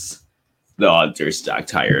the odds are stacked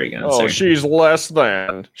higher against her. She's less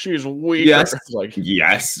than. She's weaker. Yes, like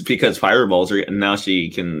yes, because fireballs are now she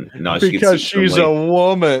can because she's a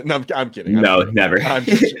woman. No, I'm kidding. No, never. I'm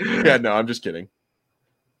just kidding.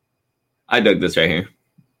 I dug this right here.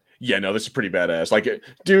 Yeah, no, this is pretty badass. Like,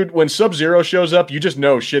 dude, when Sub-Zero shows up, you just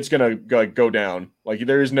know shit's gonna go down. Like,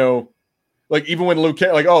 there is no, like, even when Liu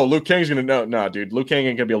Kang, like, oh, Liu Kang's gonna know. Nah, dude, Liu Kang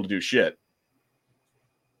ain't gonna be able to do shit.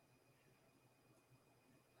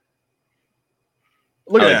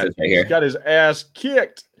 Look at that. Right here. He's got his ass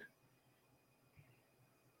kicked.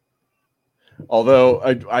 Although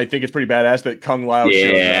I think it's pretty badass that Kung Lao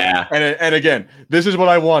shows up. And again, this is what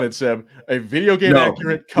I wanted, Seb. A video game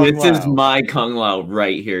accurate Kung Lao. This is my Kung Lao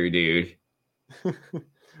right here, dude.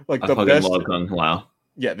 Like I the best love Kung Lao.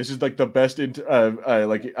 Yeah, this is like the best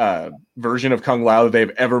version of Kung Lao that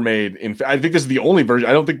they've ever made. I think this is the only version.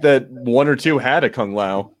 I don't think that 1 or 2 had a Kung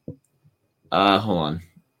Lao. Hold on.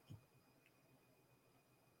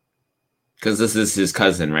 Because this is his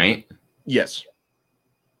cousin, right? Yes.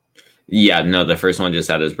 Yeah, no, the first one just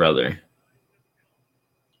had his brother.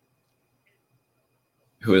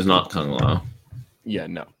 Who is not Kung Lao. Yeah,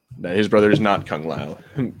 no. His brother is not Kung Lao.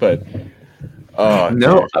 But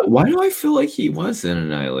no, why do I feel like he was in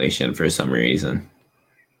Annihilation for some reason?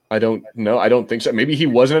 I don't know. I don't think so. Maybe he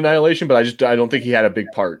was in Annihilation, but I don't think he had a big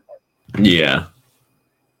part. Yeah.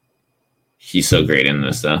 He's so great in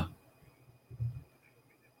this, though.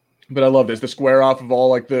 But I love this. The square off of all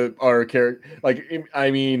like our character. Like, I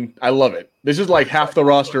mean, I love it. This is like half the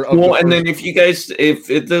roster of. Well, and then if you guys, if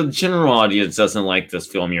the general audience doesn't like this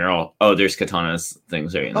film, you're all, there's Katana's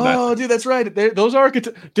things right in the back. Oh, dude, that's right. Those are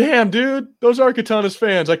damn, dude. Those are Katana's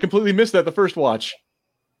fans. I completely missed that the first watch.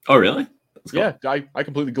 Oh, really? Cool. Yeah, I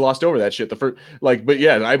completely glossed over that shit. The first, but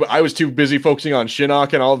yeah, I was too busy focusing on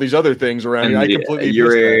Shinnok and all these other things around here. I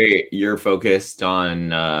completely you're focused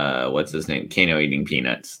on what's his name, Kano eating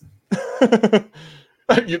peanuts.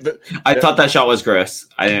 I thought that shot was gross.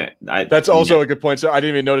 That's also a good point. So I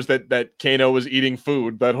didn't even notice that Kano was eating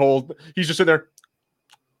food. He's just sitting there.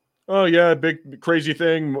 Oh yeah, big crazy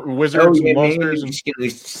thing, wizards and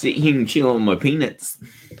monsters. Eating chilling my peanuts.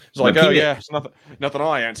 It's like, oh yeah, it's nothing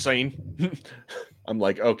I ain't seen. I'm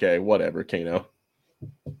like, okay, whatever, Kano.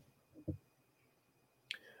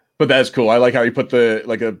 But that's cool. I like how you put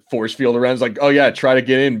a force field around. It's like, oh yeah, try to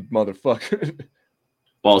get in, motherfucker.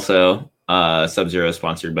 Also, Sub-Zero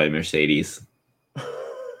sponsored by Mercedes.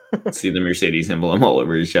 See the Mercedes emblem all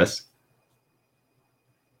over his chest.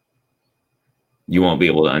 You won't be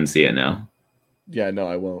able to unsee it now. Yeah, no,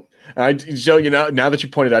 I won't. So now that you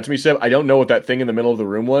pointed out to me, Seb, I don't know what that thing in the middle of the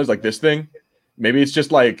room was. Like this thing, maybe it's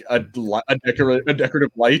just like a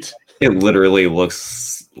decorative light. It literally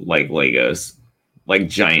looks like Legos. Like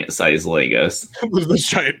giant size Legos. Those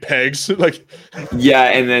giant pegs. Like yeah,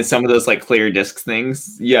 and then some of those like clear disc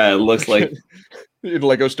things. Yeah, it looks like in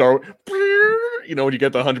Lego Star Wars. When you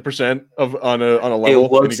get the 100% on a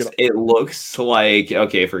level. It looks like,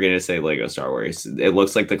 okay, if we're gonna say Lego Star Wars, it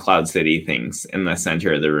looks like the Cloud City things in the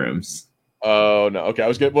center of the rooms. Oh no, okay, I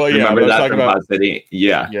was good. Well, yeah, remember that from Cloud City?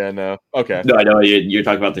 Yeah. Yeah, no. Okay. No, I know you're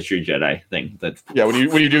talking about the True Jedi thing. That's when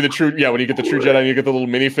you do the true, when you get the True Jedi and you get the little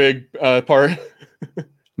minifig part.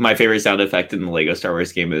 My favorite sound effect in the Lego Star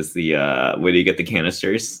Wars game is the when you get the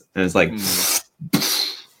canisters and it's like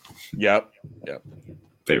Yep.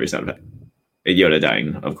 Favorite sound effect. Yoda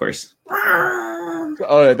dying, of course.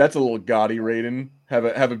 Oh, that's a little gaudy, Raiden. Have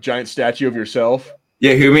a giant statue of yourself.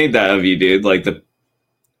 Yeah, who made that of you, dude? Like who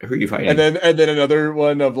are you fighting? And then another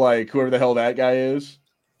one of like whoever the hell that guy is.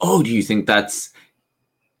 Oh, do you think that's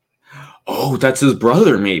his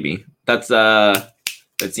brother? Maybe that's the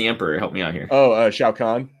Emperor. Help me out here. Oh, Shao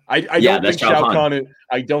Kahn. I don't think Shao Kahn.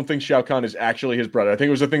 I don't think Shao Kahn is actually his brother. I think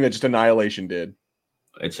it was a thing that just Annihilation did.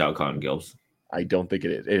 It's Shao Kahn, Gilbs. I don't think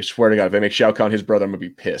it is. I swear to God, if they make Shao Kahn his brother, I'm gonna be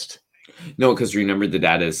pissed. No, because remember the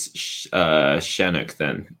dad is Shinnok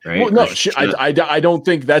then, right? Well, no, I don't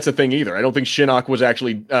think that's a thing either. I don't think Shinnok was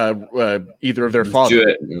actually either of their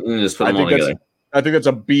fathers. Just put them all together. I think that's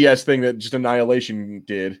a BS thing that just Annihilation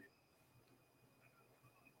did.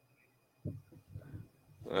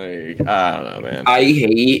 Like, I don't know, man. I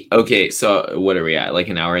hate. Okay, so what are we at? Like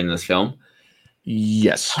an hour in this film?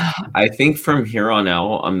 Yes. I think from here on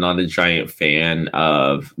out, I'm not a giant fan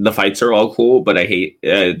of the fights. Are all cool, but I hate.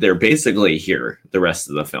 They're basically here the rest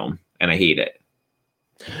of the film, and I hate it.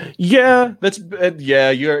 Yeah, that's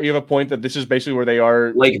yeah. You have a point that this is basically where they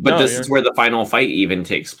are. Like, but this is where the final fight even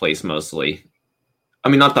takes place mostly. I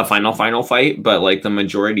mean, not the final fight, but like the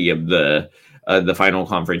majority of the final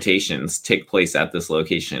confrontations take place at this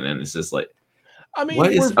location, and it's just like, I mean,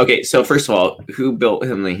 what is okay? So first of all, who built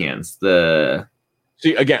him the hands?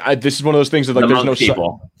 See, again, this is one of those things that like there's no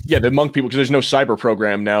people. The monk people, because there's no cyber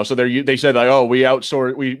program now. So they said like, oh, we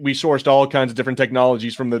sourced all kinds of different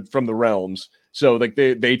technologies from the realms. So like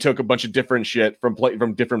they took a bunch of different shit from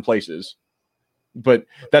different places. But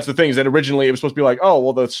that's the thing, is that originally it was supposed to be like, oh,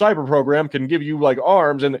 well, the cyber program can give you like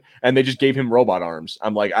arms, and they just gave him robot arms.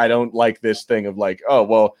 I'm like, I don't like this thing of like, oh,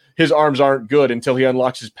 well, his arms aren't good until he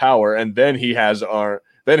unlocks his power, and then he has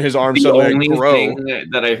then his arms suddenly grow. The only thing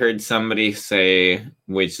that I heard somebody say,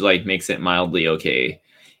 which like makes it mildly okay,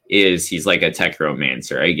 is he's like a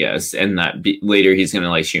techromancer, I guess, and that later he's gonna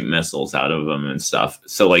like shoot missiles out of them and stuff.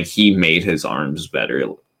 So like he made his arms better.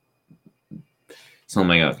 So I'm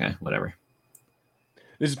like, okay, whatever.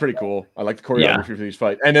 This is pretty cool. I like the choreography for these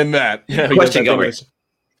fights. And then that. Question,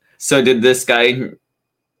 so did this guy,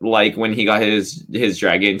 like when he got his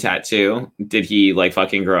dragon tattoo, did he like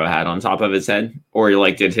fucking grow a hat on top of his head? Or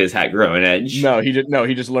like did his hat grow an edge? No, he didn't. No,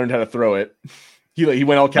 he just learned how to throw it. He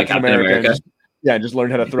went all Captain America. And just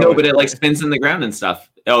learned how to throw it. No, but it like spins in the ground and stuff.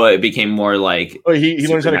 Oh, it became more like... Oh, he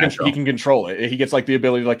learns how to he can control it. He gets like the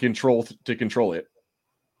ability to like control it.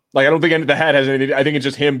 Like, I don't think the hat has anything. I think it's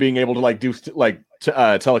just him being able to like do like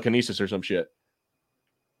telekinesis or some shit.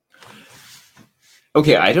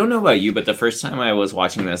 Okay, I don't know about you, but the first time I was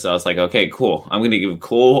watching this, I was like, okay, cool. I'm going to give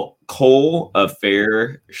Cole a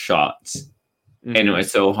fair shot. Mm-hmm. And it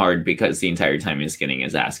was so hard because the entire time he's getting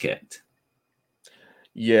his ass kicked.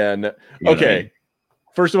 Yeah. No. Okay. I mean?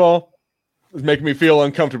 First of all, it's making me feel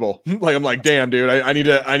uncomfortable. Like, I'm like, damn, dude, I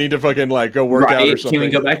need to fucking like go work out or something. Can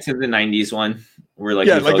we go back to the 90s one? We're like,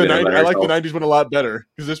 yeah, like I like the 90s one a lot better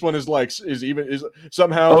because this one is like is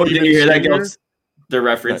somehow. Oh, did you hear that, girls? They're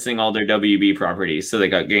referencing all their WB properties. So they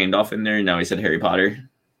got Gandalf in there, and now he said Harry Potter.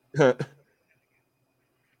 But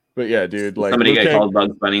yeah, dude, like somebody got called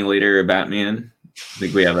Bugs Bunny later or Batman. I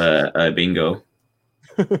think we have a bingo.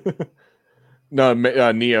 No,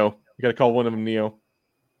 Neo. You gotta call one of them Neo.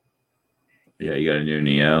 Yeah, you gotta do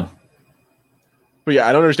Neo. But yeah,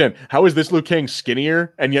 I don't understand. How is this Liu Kang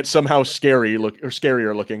skinnier and yet somehow scarier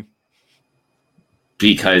looking?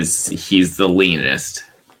 Because he's the leanest.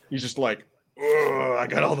 He's just like, I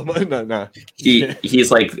got all the money. No.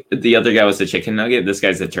 He's like, the other guy was a chicken nugget. This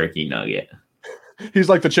guy's a turkey nugget. He's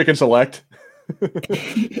like the chicken select.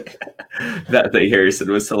 That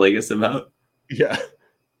Harrison was telling us about. Yeah.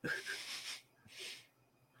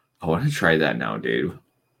 I want to try that now, dude.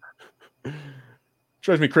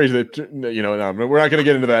 Drives me crazy that, no, we're not going to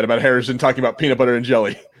get into that about Harrison talking about peanut butter and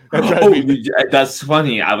jelly. That's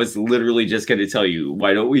funny. I was literally just going to tell you,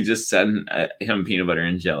 why don't we just send him peanut butter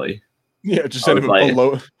and jelly? Yeah, just send him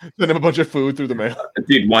a bunch of food through the mail.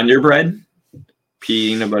 Dude, Wonder Bread,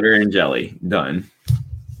 peanut butter and jelly, done.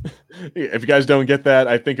 If you guys don't get that,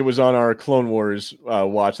 I think it was on our Clone Wars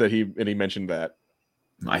watch that he mentioned that.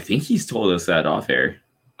 I think he's told us that off air.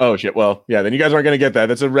 Oh shit! Well, yeah. Then you guys aren't going to get that.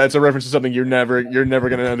 That's a reference to something you're never going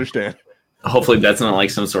to understand. Hopefully, that's not like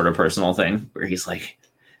some sort of personal thing where he's like,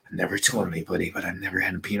 "I've never told anybody, but I've never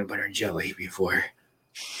had a peanut butter and jelly before.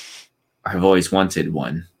 I've always wanted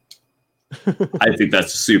one." I think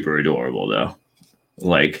that's super adorable, though.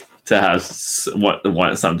 Like to have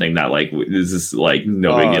want something that like this is like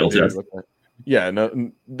no big deal to us. Yeah,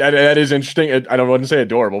 no, that is interesting. I wouldn't say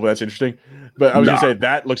adorable, but that's interesting. But I was gonna say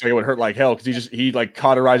that looks like it would hurt like hell because he like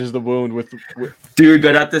cauterizes the wound with. Dude,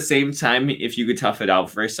 but at the same time, if you could tough it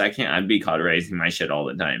out for a second, I'd be cauterizing my shit all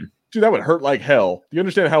the time. Dude, that would hurt like hell. Do you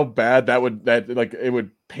understand how bad it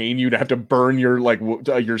would pain you to have to burn your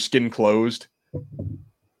your skin closed?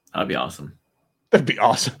 That'd be awesome. That'd be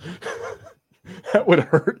awesome. That would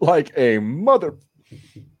hurt like a mother.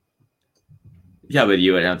 Yeah, but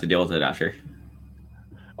you would have to deal with it after.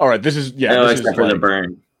 All right, this is except for the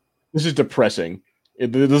burn. This is depressing.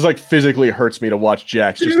 This like physically hurts me to watch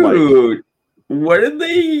Jax. Dude, what did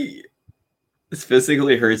they? This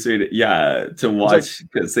physically hurts me to watch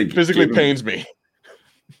because it physically pains me.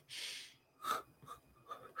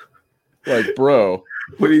 Like, bro,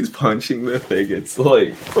 when he's punching the thing, it's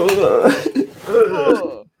like,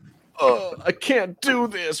 I can't do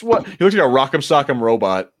this. What? He looks like a Rock'em Sock'em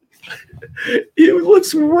robot. It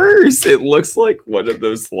looks worse. It looks like one of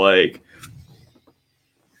those like.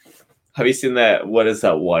 Have you seen that? What is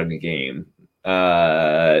that one game?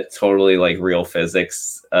 Totally like real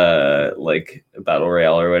physics, like Battle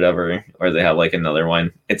Royale or whatever. Or they have like another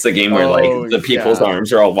one. It's a game where like the people's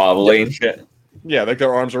arms are all wobbly and shit. Yeah, like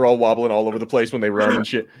their arms are all wobbling all over the place when they run and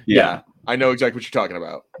shit. Yeah, I know exactly what you're talking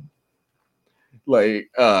about. Like,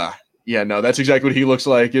 yeah, no, that's exactly what he looks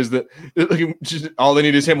like. Is that just, all they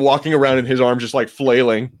need is him walking around and his arms just like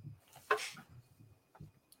flailing.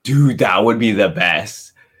 Dude, that would be the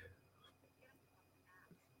best.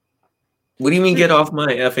 What do you mean, get off my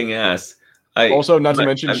effing ass? Also, not to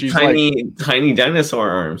mention, she's tiny dinosaur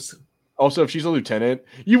arms. Also, if she's a lieutenant,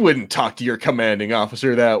 you wouldn't talk to your commanding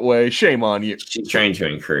officer that way. Shame on you. She's trying to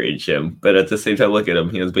encourage him, but at the same time, look at him.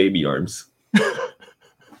 He has baby arms.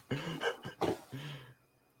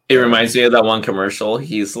 It reminds me of that one commercial.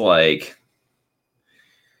 He's like,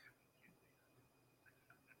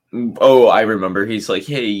 oh, I remember. He's like,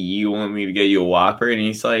 hey, you want me to get you a Whopper? And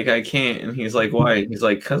he's like, I can't. And he's like, why? He's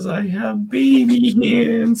like, because I have baby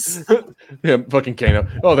hands. Yeah, fucking Kano.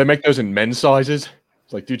 Oh, they make those in men's sizes?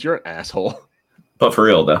 It's like, dude, you're an asshole. But for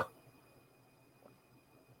real, though.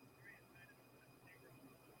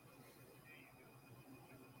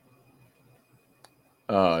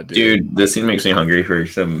 Dude, this scene makes me hungry for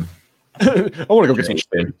some. I want to go get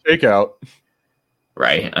some takeout.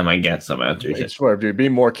 Right, I might get some after. I swear, dude, be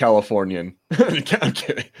more Californian. I'm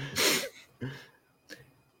kidding.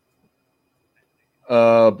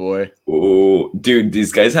 Oh boy. Oh, dude,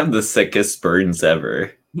 these guys have the sickest burns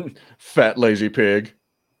ever. Fat lazy pig.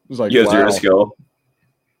 It's like, you have wow. zero skill.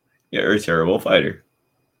 You're a terrible fighter.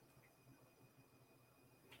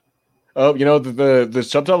 Oh, you know, the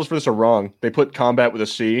subtitles for this are wrong. They put combat with a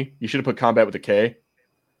C. You should have put combat with a K.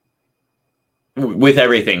 With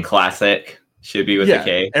everything, classic should be with a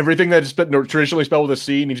K. Everything that's traditionally spelled with a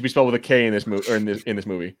C needs to be spelled with a K in this movie, or in this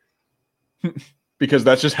movie, because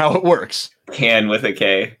that's just how it works. Can with a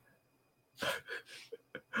K.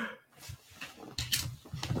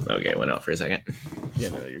 Okay, went out for a second. Yeah,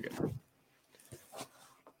 no, you're good.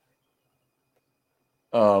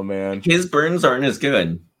 Oh man, his burns aren't as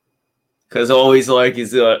good. Because always like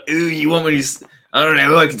he's ooh, you want me to? I don't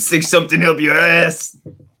know. I can stick something up your ass.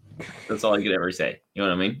 That's all I could ever say. You know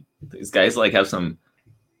what I mean? These guys like have some.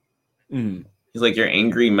 He's like you're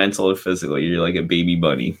angry, mental or physical. You're like a baby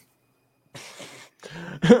bunny.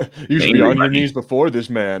 You should be on your knees before this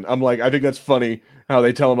man. I'm like, I think that's funny how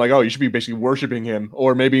they tell him like, oh, you should be basically worshiping him,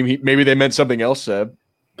 or maybe they meant something else. Seb,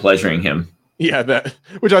 pleasuring him. Yeah, that,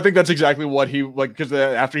 which I think that's exactly what he like, because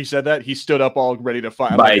after he said that, he stood up all ready to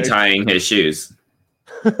fight by tying his shoes.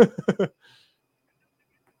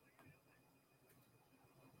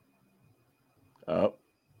 Oh,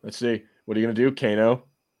 let's see. What are you gonna do, Kano?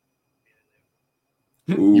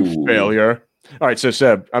 You failure. All right, so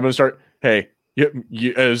Seb, I'm gonna start. Hey,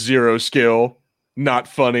 you zero skill, not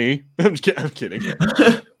funny. I'm kidding.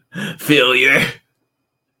 Failure.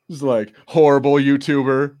 It's like horrible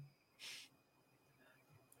YouTuber.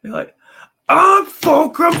 You're like, I'm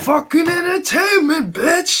Fulcrum fucking entertainment,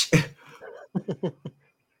 bitch.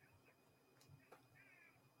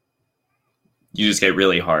 You just get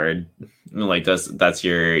really hard. Like that's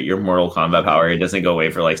your Mortal Kombat power. It doesn't go away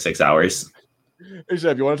for like 6 hours. Hey,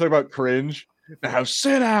 Zeb, you want to talk about cringe? Now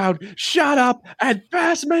sit down, shut up, and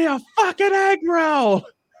pass me a fucking egg roll.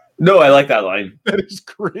 No, I like that line. That is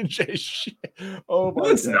cringe as shit. Oh my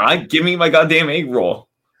God. It's not. Give me my goddamn egg roll.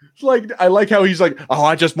 Like, I like how he's like, oh,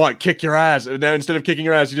 I just might kick your ass, and then instead of kicking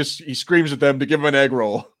your ass, he screams at them to give him an egg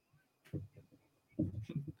roll.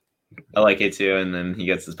 I like it too, and then he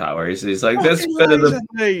gets his powers. He's like, "That's better than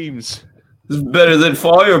names. This is better than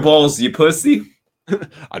fireballs, you pussy."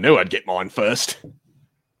 I knew I'd get mine first.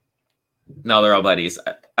 Now they're all buddies.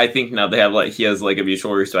 I think now they have like he has like a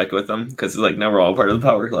mutual respect with them because it's like now we're all part of the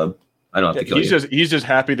Power Club. I don't have to kill you. He's just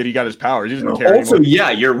happy that he got his powers. He doesn't care also, anymore. Yeah,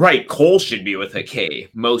 you're right. Cole should be with a K.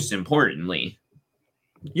 Most importantly.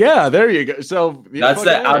 Yeah, there you go. So that's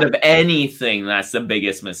out of anything, that's the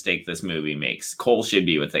biggest mistake this movie makes. Cole should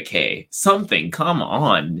be with a K. Something, come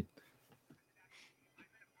on.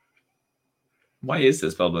 Why is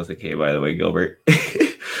this spelled with a K, by the way, Gilbert?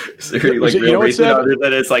 Is there any like real reason other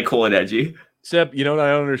than it's like cool and edgy? Seb, you know what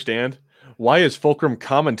I don't understand? Why is Fulcrum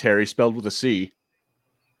commentary spelled with a C?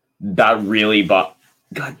 That really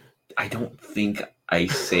God, I don't think I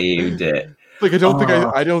saved it. Like I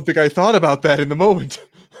don't think I thought about that in the moment.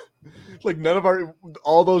 Like none of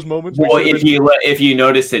all those moments. Well, if you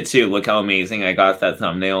notice it too, look how amazing I got that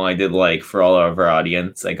thumbnail. I did like for all of our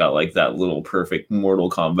audience. I got like that little perfect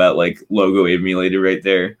Mortal Kombat like logo emulated right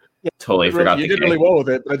there. Totally forgot You the did K. really well with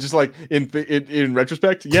it, but just like in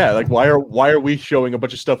retrospect, yeah, like why are we showing a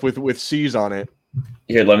bunch of stuff with C's on it?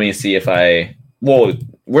 Here, let me see if I. Well,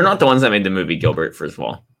 we're not the ones that made the movie, Gilbert. First of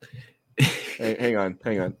all, hang on.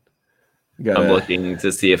 I'm looking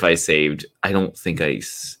to see if I saved. I don't think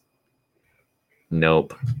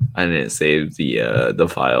Nope, I didn't save the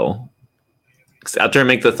file. After I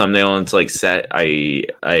make the thumbnail and it's like set, I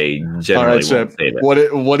generally won't save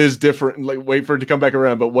it. What is different? Like, wait for it to come back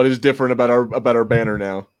around. But what is different about our banner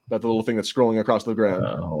now? About the little thing that's scrolling across the ground.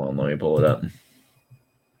 Hold on, let me pull it up.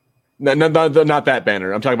 No, not that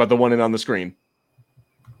banner. I'm talking about the one on the screen.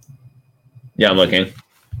 Yeah, I'm looking.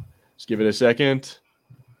 Just give it a second.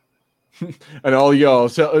 And all y'all,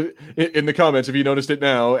 so in the comments, if you noticed it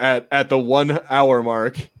now, at the 1 hour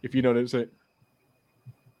mark, if you notice it.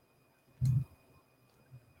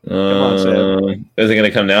 Come on, Seb. Is it going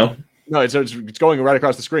to come now? No, it's going right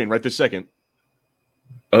across the screen right this second.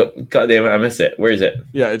 Oh, God damn it, I missed it. Where is it?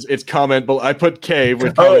 Yeah, it's comment below. I put K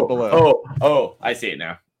with comment below. Oh, I see it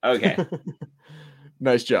now. Okay.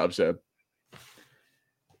 Nice job, Seb.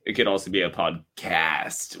 It could also be a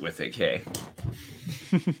podcast with a K.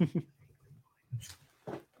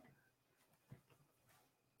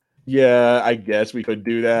 Yeah, I guess we could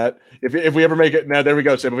do that. If we ever make it, now there we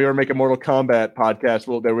go, Seb. If we ever make a Mortal Kombat podcast,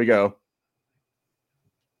 well, there we go.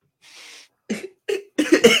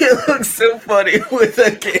 It looks so funny with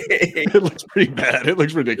a K. It looks pretty bad. It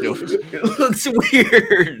looks ridiculous. It looks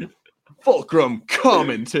weird. Fulcrum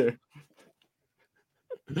commentary.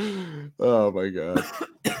 Oh my god.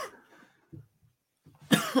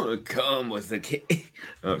 Come with the K.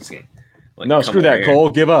 Oh, I'm just kidding. Like, no, screw that, Cole.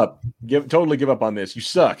 Give up. Totally give up on this. You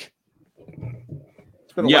suck.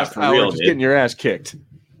 It's been the last hour real, just getting your ass kicked.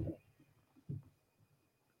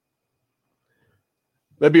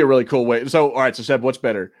 That'd be a really cool way. So, all right. So, Seb, what's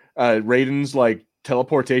better, Raiden's like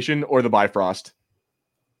teleportation or the Bifrost?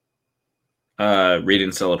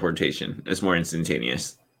 Raiden's teleportation is more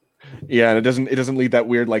instantaneous. Yeah, and it doesn't leave that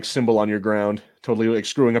weird like symbol on your ground, totally like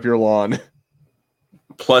screwing up your lawn.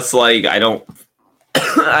 Plus, like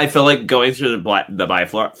I feel like going through the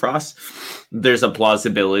Bifrost, there's a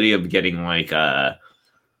plausibility of getting like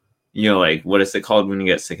like what is it called when you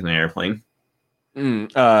get sick in an airplane?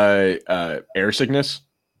 Air sickness.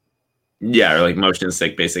 Yeah, or like motion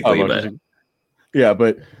sick, basically.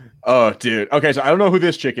 But oh, dude. Okay, so I don't know who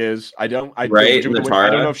this chick is. I don't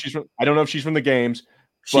know if she's from the games.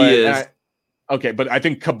 She is. Okay, but I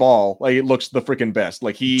think Cabal, like, it looks the freaking best.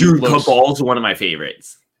 Like Cabal's one of my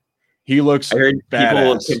favorites. He looks. I heard badass.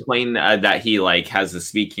 People complain that he like has a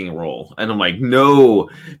speaking role, and I'm like, no,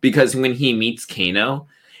 because when he meets Kano,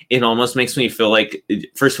 it almost makes me feel like,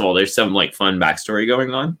 first of all, there's some like fun backstory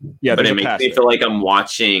going on. Yeah, but it makes me feel like I'm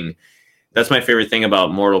watching. That's my favorite thing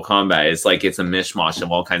about Mortal Kombat. Is like it's a mishmash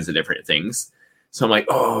of all kinds of different things. So I'm like,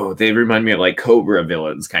 oh, they remind me of like Cobra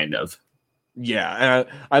villains, kind of. Yeah, and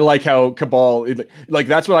I like how Cabal, like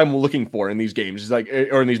that's what I'm looking for in these games, is like,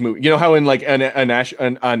 or in these movies. You know how in like an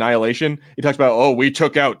Annihilation, he talks about, oh, we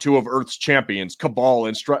took out 2 of Earth's champions, Cabal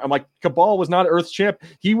and I'm like, Cabal was not Earth's champ.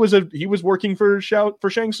 He was working for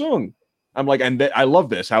Shang Tsung. I'm like, and I love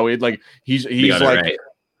this how he's like, right.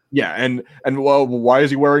 Yeah, and well, why is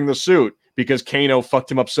he wearing the suit? Because Kano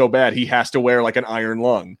fucked him up so bad, he has to wear like an iron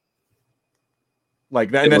lung.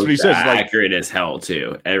 Like that, and that's what he says. Like, accurate as hell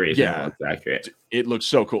too. Everything looks accurate. It looks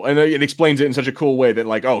so cool, and it explains it in such a cool way that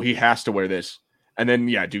like, oh, he has to wear this. And then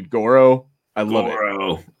dude, Goro, I love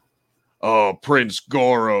it. Oh, Prince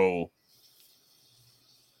Goro.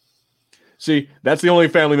 See, that's the only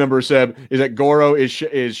family member, Seb, is that Goro is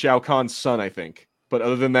Shao Kahn's son, I think. But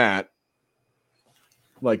other than that,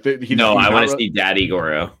 like I want to see Daddy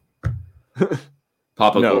Goro,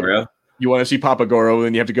 Papa Goro. You want to see Papa Goro,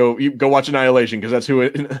 then you have to go watch Annihilation, because that's who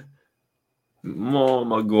it.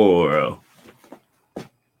 Mama Goro.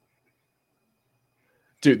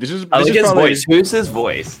 Dude, this is his voice. Who's his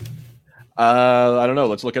voice? I don't know.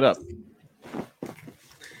 Let's look it up.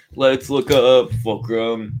 Let's look up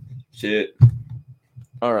Fulcrum. Shit.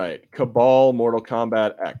 All right, Cabal Mortal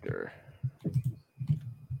Kombat actor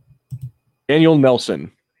Daniel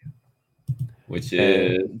Nelson. Which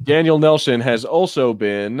is Daniel Nelson has also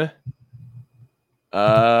been.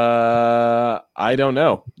 I don't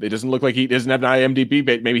know. It doesn't look like he doesn't have an IMDb,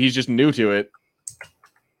 but maybe he's just new to it.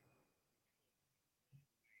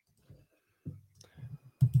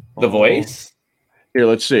 The voice? Here,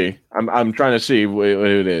 let's see. I'm trying to see what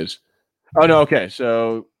it is. Oh no, okay.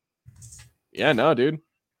 So yeah, no, dude.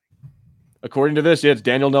 According to this, it's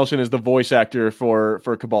Daniel Nelson is the voice actor for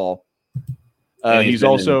Cabal. He's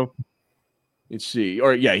also let's see.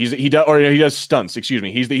 Or yeah, he does stunts, excuse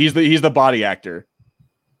me. He's the body actor.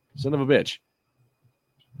 Son of a bitch.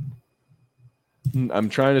 I'm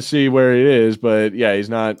trying to see where it is, but yeah, he's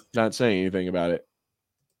not saying anything about it.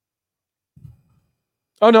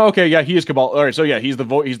 Oh no, okay, yeah, he is Cabal. All right, so yeah, he's the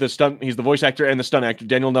voice actor and the stunt actor.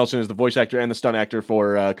 Daniel Nelson is the voice actor and the stunt actor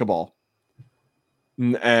for Cabal.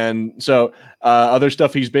 And so other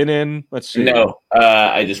stuff he's been in. Let's see. No,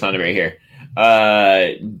 I just found it right here.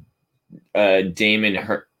 Damon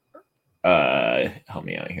help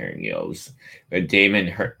me out here, Gills. Damon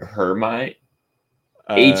Hermite.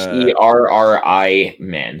 Herri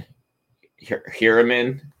man.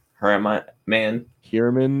 Hiraman.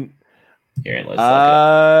 Here, let's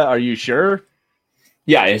are you sure?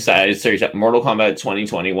 Yeah, I searched up Mortal Kombat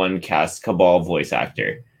 2021 cast Cabal voice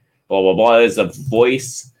actor. Blah blah blah is a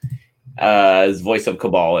voice of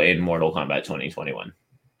Cabal in Mortal Kombat 2021.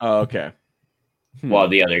 Oh, okay. While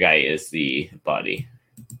the other guy is the body.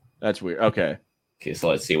 That's weird. Okay. Okay, so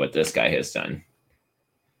let's see what this guy has done.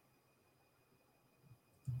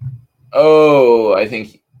 Oh, I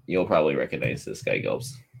think you'll probably recognize this guy,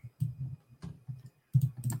 Gilbs.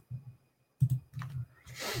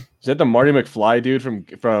 Is that the Marty McFly dude from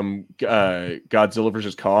Godzilla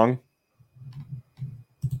vs. Kong?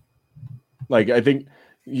 Like, I think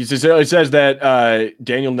it says that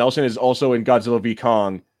Daniel Nelson is also in Godzilla v.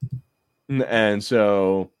 Kong, and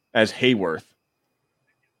so as Hayworth.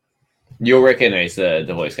 You'll recognize the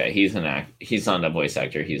voice guy. He's not a voice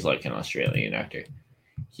actor. He's like an Australian actor.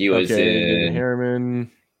 He was in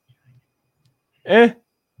Harriman.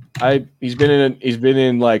 He's been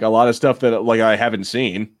in like a lot of stuff that like I haven't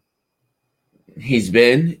seen. He's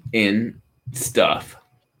been in stuff.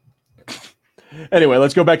 Anyway,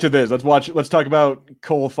 let's go back to this. Let's talk about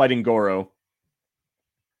Cole fighting Goro.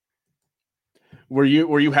 Were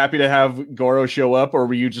you happy to have Goro show up, or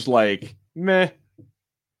were you just like, meh?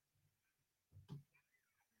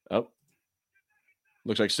 Oh.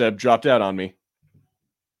 Looks like Seb dropped out on me.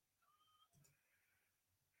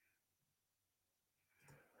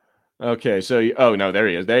 Okay, so no, there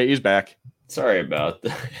he is. He's back. Sorry about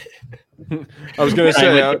that. I was gonna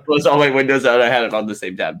say I closed all my windows out. I had it on the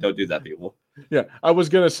same tab. Don't do that, people. Yeah, I was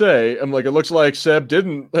gonna say. I'm like, it looks like Seb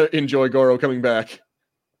didn't enjoy Goro coming back.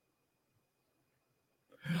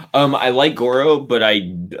 I like Goro, but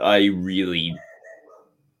I really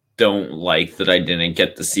don't like that I didn't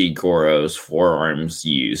get to see Goro's forearms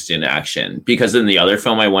used in action, because in the other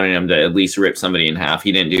film I wanted him to at least rip somebody in half.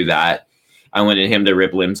 He didn't do that. I wanted him to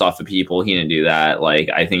rip limbs off of people. He didn't do that. Like,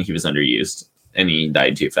 I think he was underused and he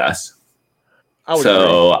died too fast.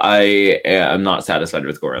 So I am not satisfied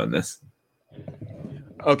with Goro in this.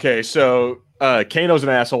 Okay, so Kano's an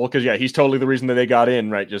asshole because yeah, he's totally the reason that they got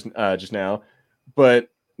in right just now. But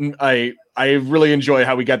I really enjoy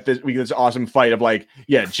how we got this awesome fight of like,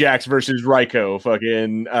 yeah, Jax versus Raiko.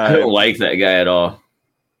 Fucking I don't like that guy at all.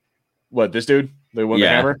 What, this dude? The one with the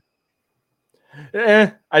hammer?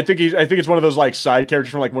 I think it's one of those like side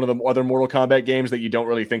characters from like one of the other Mortal Kombat games that you don't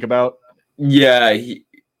really think about. Yeah,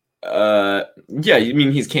 I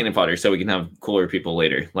mean, he's cannon fodder, so we can have cooler people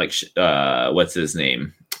later. Like, what's his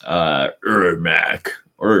name? Ermac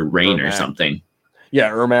or Rain or something. Yeah,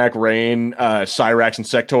 Ermac, Rain, Cyrax, and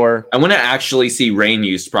Sector. I want to actually see Rain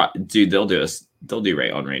used. Dude, they'll do Ray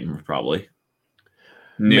on Rain probably.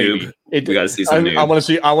 Noob. We got to see some noob. I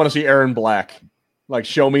want to see Aaron Black. Like,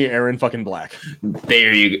 show me Aaron fucking Black.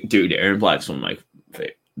 There you go. Dude, Aaron Black's one of my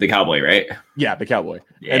favorite. The cowboy, right? Yeah, the cowboy.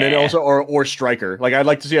 Yeah. And then also, or Striker. Like, I'd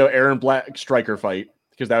like to see an Aaron Black Striker fight,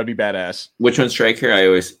 because that would be badass. Which one's Striker? I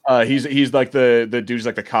always... He's like the dude's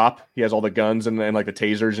like the cop. He has all the guns and like the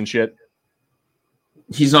tasers and shit.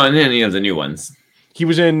 He's not in any of the new ones. He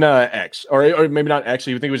was in X. Or maybe not X.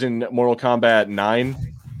 I think he was in Mortal Kombat 9.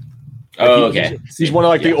 Like, okay. He's one of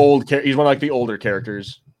like the old... He's one of like the older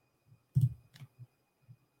characters.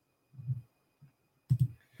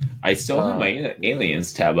 I still have my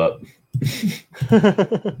aliens tab up.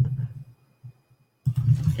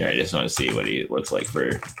 Yeah, I just want to see what he looks like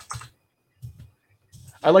for.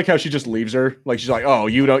 I like how she just leaves her. Like, she's like, "Oh,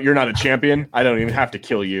 you're not a champion. I don't even have to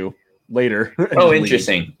kill you later." Oh,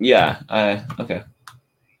 interesting. Leave. Yeah. Okay.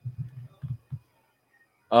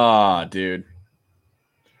 Dude,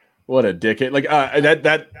 what a dickhead! Like,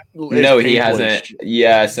 that. No, he hasn't.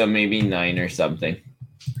 Yeah, so maybe 9 or something.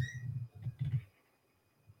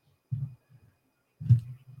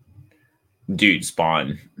 Dude,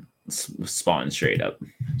 Spawn straight up.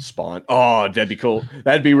 Spawn. Oh, that'd be cool.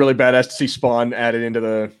 That'd be really badass to see Spawn added into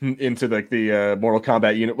the Mortal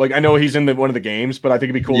Kombat unit. Like, I know he's in one of the games, but I think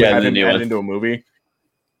it'd be cool to have him added into a movie.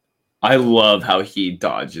 I love how he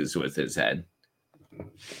dodges with his head.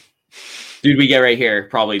 Dude, we get right here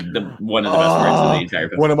probably one of the best parts of the entire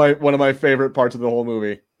film. One of my favorite parts of the whole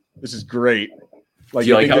movie. This is great. Do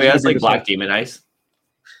you like how he has like black demon eyes?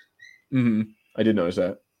 Mm-hmm. I did notice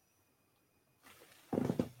that.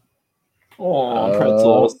 Oh,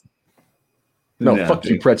 pretzels. No, fuck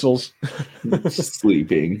you, pretzels.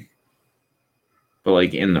 Sleeping. But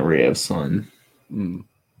like in the ray of sun. Mm.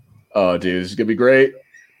 Oh, dude, this is gonna be great.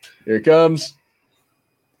 Here it comes.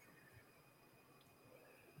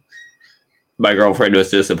 My girlfriend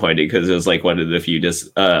was disappointed because it was like one of the few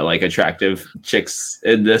like attractive chicks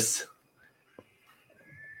in this.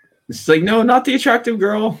 She's like, no, not the attractive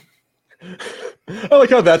girl. I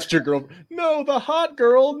like how that's your girl. No, the hot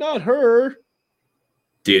girl, not her.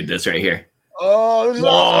 Dude, this right here. Oh, this is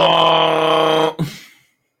awesome.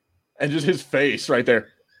 And just his face right there.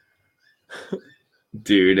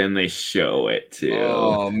 Dude, and they show it too.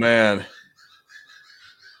 Oh, man.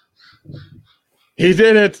 He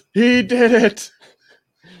did it. He did it.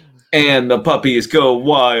 And the puppies go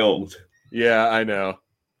wild. Yeah, I know.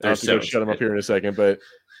 I'll have to go shut him up here in a second, but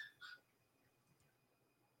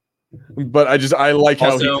I like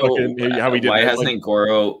how also, he did. Why that. hasn't like,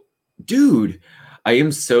 Goro? Dude, I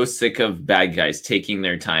am so sick of bad guys taking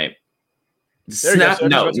their time. Snap!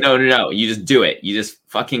 No. You just do it. You just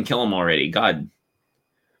fucking kill him already. God.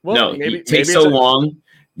 Well, no, you take so long.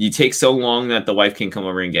 You take so long that the wife can come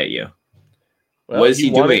over and get you. Well, what is he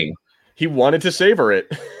doing? He wanted to savor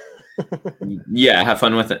it. Yeah, have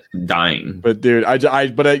fun with it. Dying. But dude, let's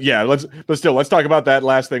talk about that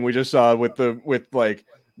last thing we just saw with the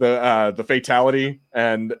fatality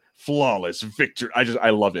and flawless victory. I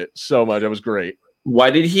loved it so much. It was great. Why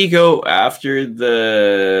did he go after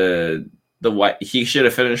the white? He should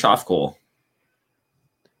have finished off Cole.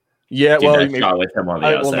 Yeah, with him on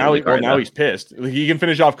the now he's pissed. He can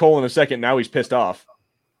finish off Cole in a second. Now he's pissed off.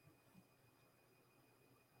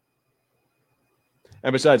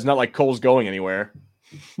 And besides, not like Cole's going anywhere.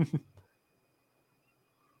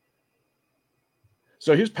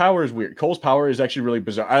 So his power is weird. Cole's power is actually really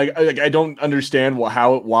bizarre. I don't understand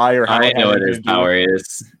why or how. I know what his power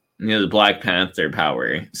is. The Black Panther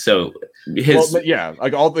power. So his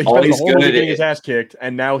like all the whole movie getting his ass kicked,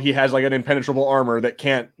 and now he has like an impenetrable armor that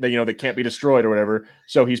can't be destroyed or whatever.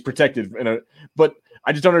 So he's protected. But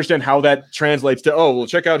I just don't understand how that translates to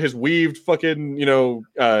check out his weaved fucking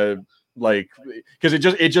like because it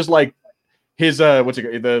just like his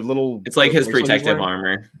the little. It's like his protective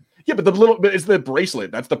armor. Yeah, but it's the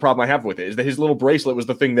bracelet. That's the problem I have with it. Is that his little bracelet was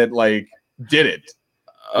the thing that like did it.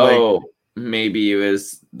 Oh, maybe it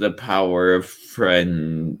was the power of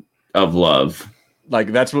love.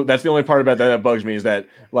 Like that's the only part about that bugs me is that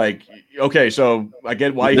like okay, so I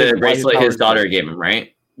get why the bracelet his daughter gave him,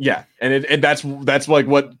 right? Yeah, and that's like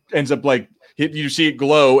what ends up like you see it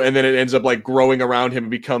glow, and then it ends up like growing around him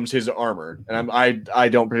and becomes his armor. And I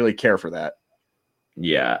don't really care for that.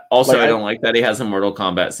 Yeah. Also, I don't like that he has a Mortal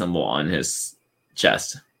Kombat symbol on his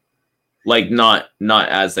chest. Like not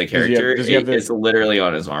as the character. It's literally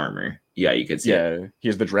on his armor. Yeah, you could see. Yeah, it. He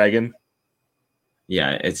has the dragon.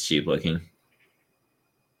 Yeah, it's cheap looking.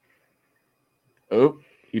 Oh,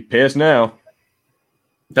 he's pissed now.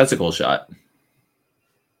 That's a cool shot.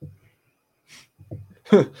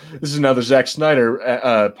 This is another Zack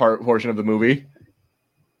Snyder portion of the movie.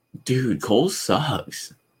 Dude, Cole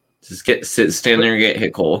sucks. Just stand there and get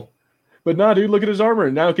hit, Cole. But nah, dude, look at his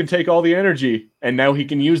armor. Now it can take all the energy, and now he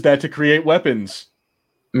can use that to create weapons.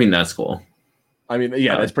 I mean, that's cool. I mean,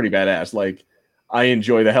 yeah, that's pretty badass. Like, I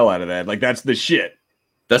enjoy the hell out of that. Like, that's the shit.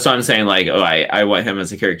 That's what I'm saying. Like, I want him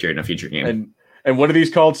as a character in a future game. And what are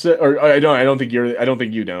these called? Or I don't think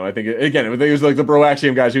you know. I think again, it was like the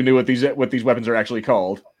Broaxium guys who knew what these weapons are actually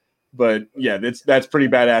called. But yeah, that's pretty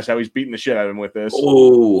badass how he's beating the shit out of him with this.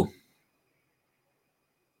 Oh.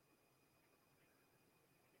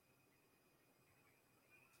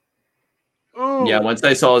 Yeah, once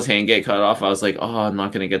I saw his hand get cut off, I was like, oh, I'm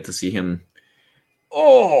not going to get to see him.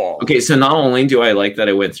 Oh. Okay, so not only do I like that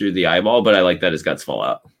it went through the eyeball, but I like that his guts fall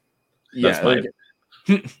out. That's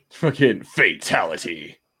fucking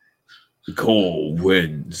fatality. Cole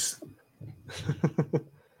wins.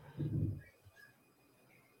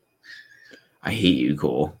 I hate you,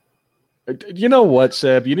 Cole. You know what,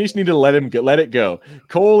 Seb? You just need to let it go.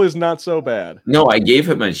 Cole is not so bad. No, I gave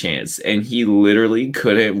him a chance, and he literally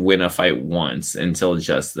couldn't win a fight once until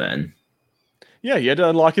just then. Yeah, he had to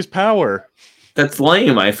unlock his power. That's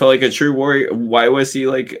lame. I felt like a true warrior. Why was he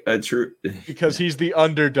like a true? Because he's the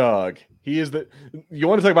underdog. He is the. You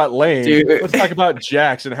want to talk about lame? Dude. Let's talk about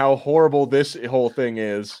Jax and how horrible this whole thing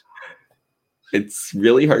is. It's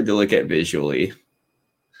really hard to look at visually.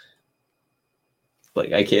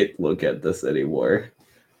 Like, I can't look at this anymore.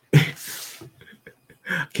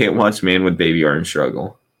 Can't watch man with baby arm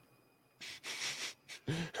struggle.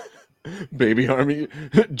 Baby army,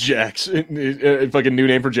 Jax. Fucking new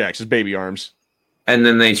name for Jax is baby arms. And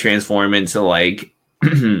then they transform into like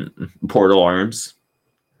portal arms,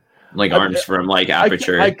 like arms from like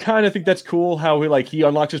aperture. I kind of think that's cool how he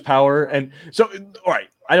unlocks his power, and so all right.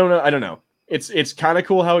 I don't know. It's kind of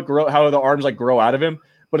cool how the arms like grow out of him,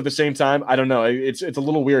 but at the same time, I don't know. It's a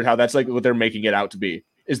little weird how that's like what they're making it out to be.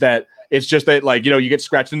 Is that it's just that like you get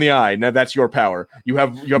scratched in the eye. Now that's your power. You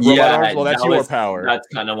have robot arms. Well, that's your power. That's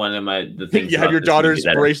kind of one of the things. You have your daughter's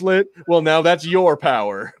bracelet. Well, now that's your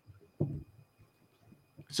power.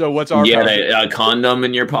 So what's our power? A condom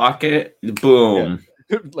in your pocket. Boom.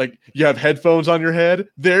 Yeah. Like you have headphones on your head.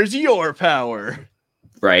 There's your power.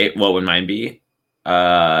 Right. What would mine be?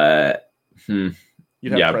 Yeah,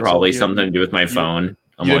 probably something to do with my phone.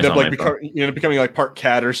 You end up becoming like part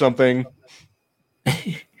cat or something.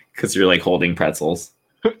 Because you're like holding pretzels.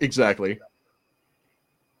 Exactly.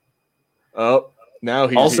 Oh, now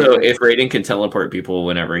he's also here. If Raiden could teleport people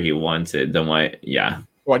whenever he wanted, then why? Yeah.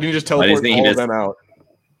 Why didn't you just teleport all of them out?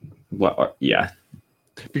 Well, yeah.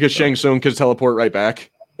 Because Shang Tsung could teleport right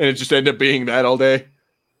back, and it just ended up being that all day.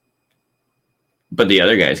 But the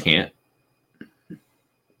other guys can't.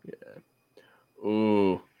 Yeah.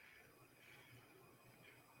 Ooh.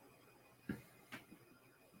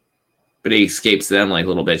 But he escapes them like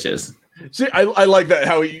little bitches. See, I like that.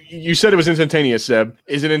 How you said it was instantaneous, Seb.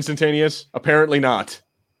 Is it instantaneous? Apparently not.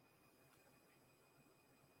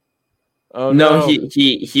 Oh no,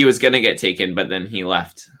 he was gonna get taken, but then he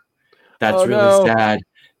left. That's really sad.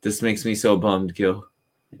 This makes me so bummed, Gil.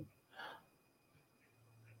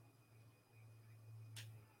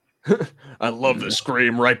 I love the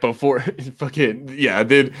scream right before fucking yeah.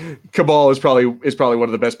 Dude, Cabal is probably one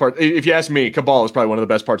of the best parts. If you ask me, Cabal is probably one of the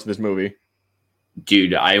best parts of this movie.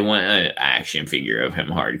 Dude, I want an action figure of him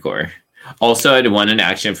hardcore. Also, I'd want an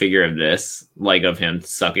action figure of this, like of him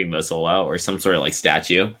sucking the soul out, or some sort of like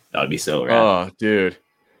statue. That would be so rad. Oh, dude,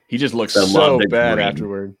 he just looks so bad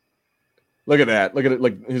afterward. Look at that. Look at it,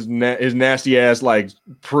 like his nasty ass, like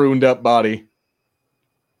pruned up body.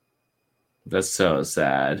 That's so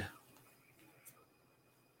sad.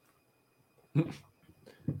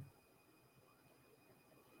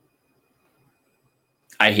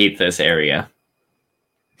 I hate this area.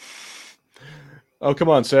 Oh, come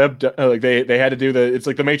on, Seb. Like they had to do it's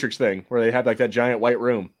like the Matrix thing where they had like that giant white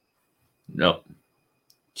room. Nope.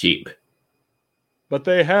 Cheap. But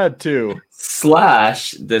they had to.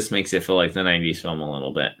 / this makes it feel like the 90s film a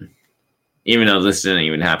little bit. Even though this didn't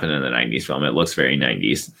even happen in the 90s film, it looks very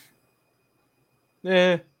 90s.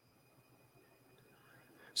 Eh.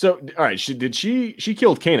 So, all right, she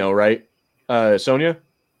killed Kano, right? Sonya?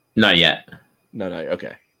 Not yet. No,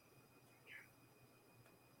 okay.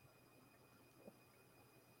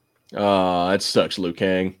 That sucks, Liu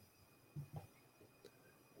Kang.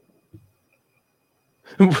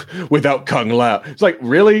 Without Kung Lao. It's like,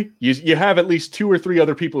 really? You have at least 2 or 3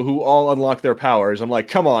 other people who all unlock their powers. I'm like,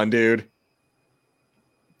 come on, dude.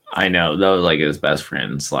 I know. That was like his best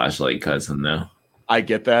friend / like cousin, though. I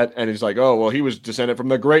get that. And he's like, oh, well, he was descended from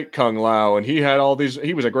the great Kung Lao, and he had all these.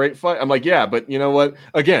 He was a great fight. I'm like, yeah, but you know what?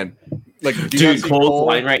 Again, like, dude, Cole's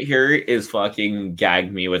line right here is fucking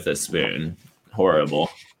gag me with a spoon. Horrible.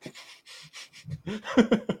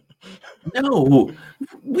 No,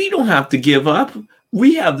 we don't have to give up.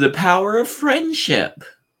 We have the power of friendship.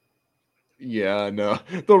 Yeah, no.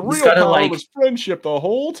 The real power was friendship the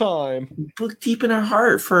whole time. Look deep in our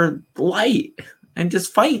heart for light and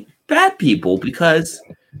just fight bad people because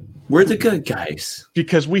we're the good guys.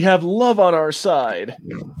 Because we have love on our side.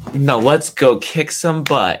 No, let's go kick some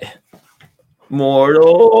butt.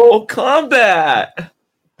 Mortal Kombat.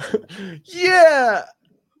 Yeah.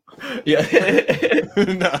 Yeah.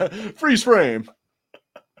 Nah, freeze frame.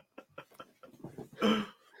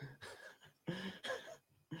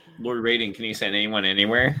 Lord Raiden, can you send anyone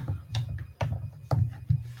anywhere?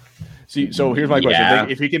 See, so here's my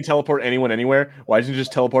question. If he can teleport anyone anywhere, why doesn't he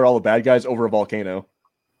just teleport all the bad guys over a volcano?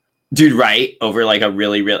 Dude, right? Over like a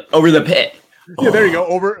really over the pit. Yeah, there you go.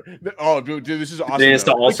 Over. Oh, dude, this is awesome. Then it's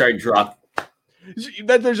the all-star drop.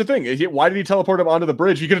 There's the thing. Why did he teleport him onto the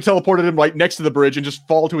bridge? He could have teleported him right next to the bridge and just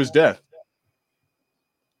fall to his death.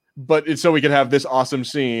 But it's so we could have this awesome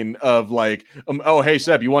scene of like, oh, hey,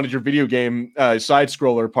 Seb, you wanted your video game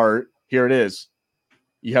side-scroller part. Here it is.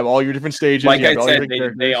 You have all your different stages. Like I said,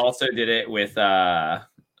 they also did it with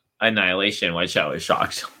Annihilation, which I was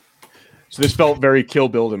shocked. So this felt very Kill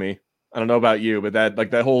Bill to me. I don't know about you, but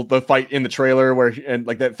the fight in the trailer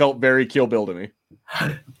that felt very Kill Bill to me.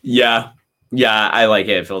 Yeah, I like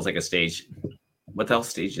it. It feels like a stage. What the hell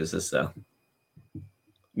stage is this though?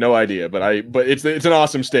 No idea, but it's an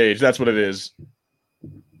awesome stage. That's what it is.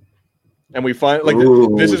 And we find like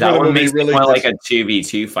Ooh, this is that where the one movie makes really me want gets, like a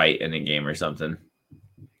 2v2 fight in a game or something.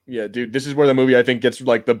 yeah, dude. This is where the movie I think gets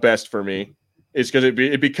like the best for me. Is because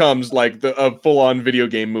it becomes like a full on video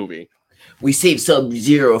game movie. We saved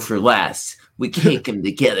Sub-Zero for last. We can't come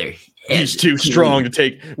together. He's too strong to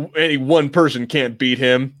take. Any one person can't beat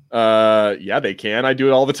him. Yeah, they can. I do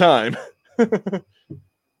it all the time.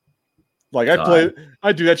 Like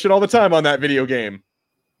I do that shit all the time on that video game.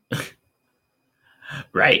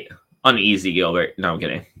 Right. Uneasy, Gilbert. No, I'm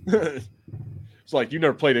kidding. It's like you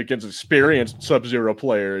never played against experienced Sub-Zero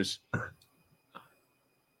players.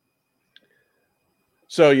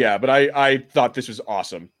 So yeah, but I thought this was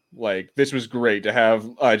awesome. Like this was great to have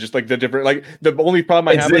just like the different like the only problem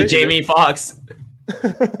I have with it Jamie Foxx.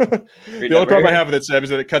 The only problem I have with it, Seb, is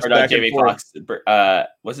that it cuts back Jamie and forth. Foxx.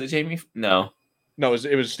 Was it Jamie? No,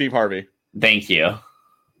 it was Steve Harvey. Thank you.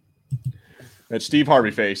 That's Steve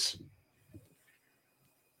Harvey face.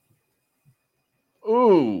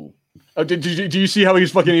 Ooh. Oh, do you see how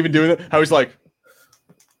he's fucking even doing it? How he's like,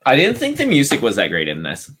 I didn't think the music was that great in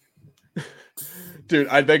this. Dude,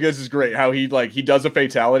 I think this is great. How he does a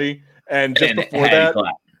fatality, and just before that,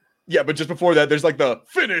 yeah, but just before that, there's like the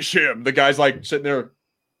finish him. The guy's like sitting there,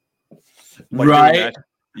 like, right?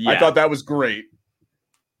 Yeah. I thought that was great.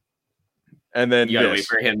 And then you gotta wait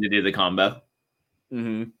for him to do the combo.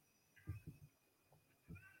 Mm-hmm.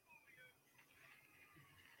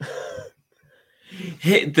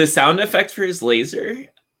 The sound effect for his laser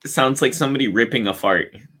sounds like somebody ripping a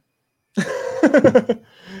fart.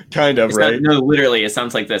 Kind of, right? No, literally, it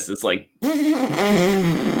sounds like this. It's like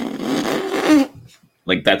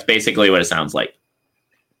that's basically what it sounds like.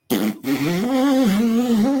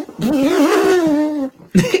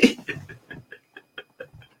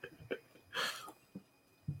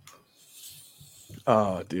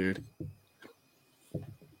 Oh, dude.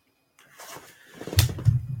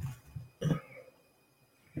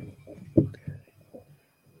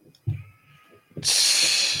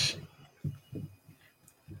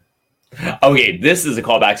 Okay, this is a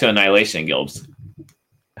callback to Annihilation, Gilbs.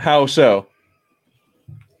 How so?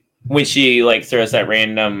 When she like throws that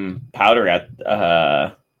random powder at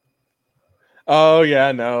Oh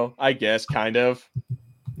yeah, no, I guess kind of.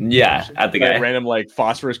 Yeah, at the guy. Random like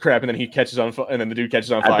phosphorus crap, and then he catches on, and then the dude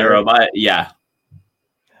catches on at fire. The robot, yeah.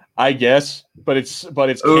 I guess, but it's.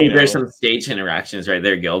 Oh, there's some stage interactions right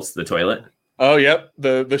there, Gilbs. The toilet. Oh, yep,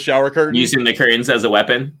 the shower curtain. Using the curtains as a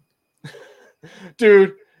weapon.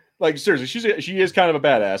 Dude, like seriously, she is kind of a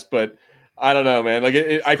badass, but I don't know, man. Like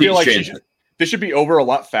I feel like this should be over a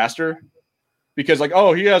lot faster, because like,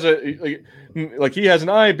 oh, he has he has an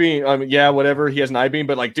eye beam. Yeah, whatever, he has an eye beam,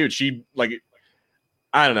 but like, dude, she like,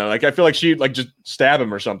 I don't know, like I feel like she'd like just stab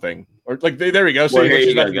him or something, or like there we go. Well, here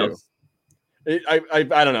you go. I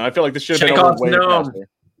don't know. I feel like this should have been over way faster.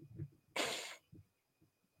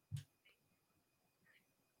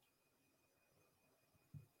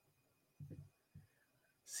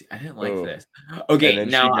 I didn't like this. Okay,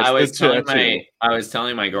 now I was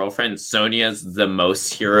telling my girlfriend Sonia's the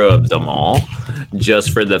most hero of them all,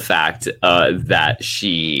 just for the fact that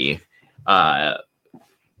she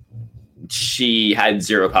had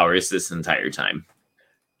zero powers this entire time.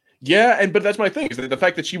 Yeah, but that's my thing, is that the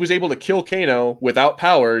fact that she was able to kill Kano without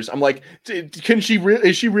powers. I'm like, is she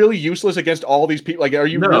really useless against all these people? Like, are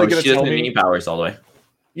you really going to tell me? She doesn't need powers all the way.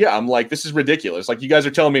 Yeah, I'm like, this is ridiculous. Like, you guys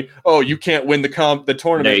are telling me, oh, you can't win the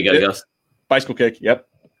tournament. There you go, Gus. Bicycle kick, yep.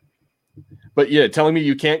 But yeah, telling me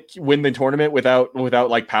you can't win the tournament without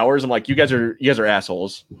like powers. I'm like, you guys are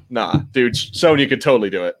assholes. Nah, dude, Sonya could totally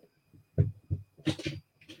do it.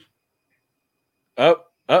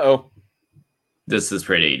 Oh. This is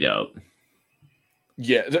pretty dope.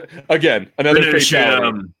 Yeah, again, another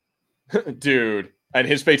fatality. Dude, and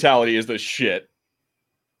his fatality is the shit.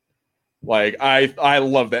 Like, I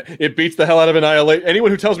love that. It beats the hell out of Annihilation.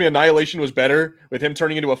 Anyone who tells me Annihilation was better with him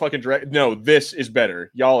turning into a fucking dragon, no, this is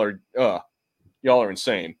better. Y'all are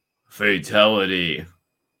insane. Fatality.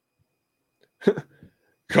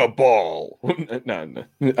 Cabal. No.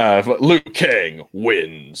 Liu Kang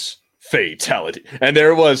wins. Fatality. And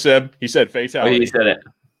there it was, Seb. He said fatality. Oh, he said it.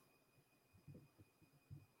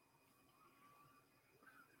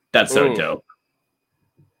 That's so dope.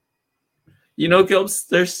 You know, Gilbs,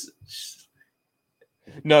 there's...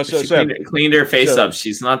 No, so cleaned her face up.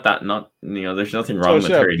 She's not there's nothing wrong with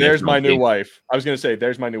her. There's my new wife. I was gonna say,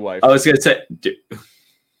 there's my new wife. I was gonna say, dude,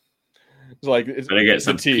 it's like, it's better get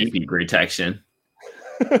some pee protection.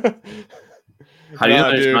 How do you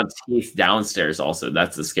know there's not teeth downstairs? Also,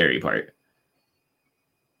 that's the scary part,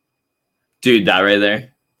 dude. That right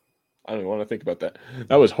there. I don't even want to think about that.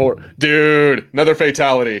 That was horrible, dude. Another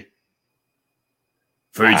fatality.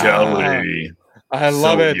 Fatality. I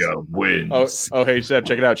love it. Sonya wins. Oh, hey, Seb,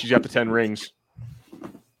 check it out. She's got the 10 rings.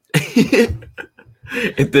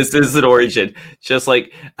 This is an origin, just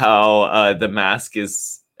like how the mask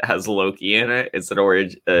has Loki in it. It's an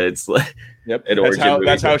origin. It's like yep. An origin.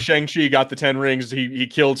 That's how Shang-Chi got the 10 rings. He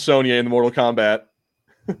killed Sonya in the Mortal Kombat.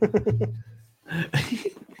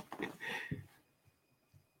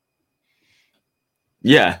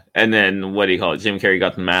 Yeah, and then what do you call it? Jim Carrey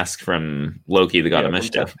got the mask from Loki, the God of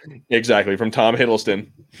Mischief. Exactly, from Tom Hiddleston.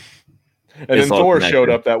 And then Thor showed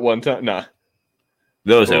up that one time. Nah.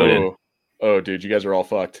 Those Odin. Oh, dude, you guys are all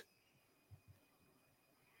fucked.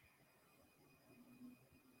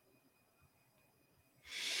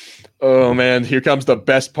 Oh, man, here comes the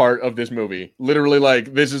best part of this movie. Literally,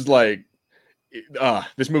 like, this is like...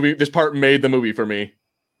 this part made the movie for me.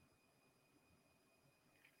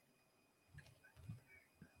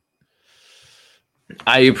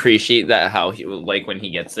 I appreciate that how he like when he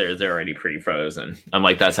gets there, they're already pretty frozen. I'm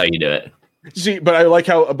like, that's how you do it. See, but I like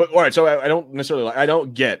how. But all right, so I don't necessarily. I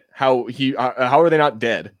don't get how he. How are they not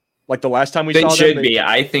dead? Like the last time we saw them, they should be.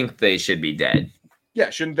 I think they should be dead. Yeah,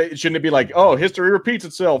 shouldn't they? Shouldn't it be like, oh, history repeats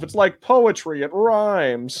itself? It's like poetry. It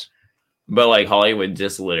rhymes. But like Hollywood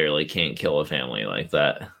just literally can't kill a family like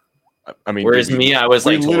that. I mean, whereas me, I was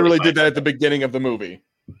like, we literally did that at the beginning of the movie.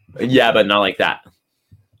 Yeah, but not like that.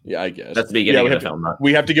 Yeah, I guess that's the beginning of the film.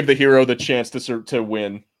 We have to give the hero the chance to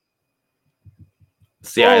win.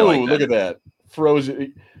 See, I like that. Look at that. Froze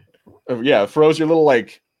your little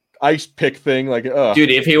like ice pick thing. Like, dude,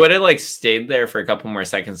 if he would have like stayed there for a couple more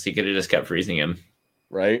seconds, he could have just kept freezing him.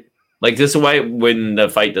 Right? Like this is why when the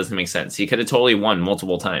fight doesn't make sense. He could have totally won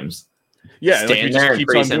multiple times. Yeah, stand there and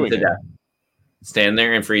freeze him to death. Stand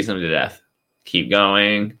there and freeze him to death. Keep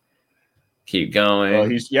going. Keep going.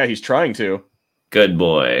 He's trying to. Good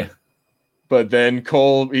boy. But then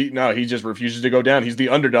Cole, he just refuses to go down. He's the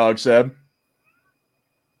underdog, Seb.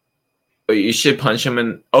 But you should punch him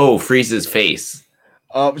and freeze his face.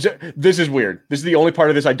 This is weird. This is the only part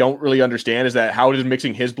of this I don't really understand is that how does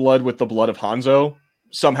mixing his blood with the blood of Hanzo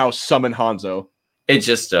somehow summon Hanzo? It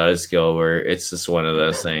just does, Gilbert. It's just one of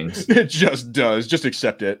those things. It just does. Just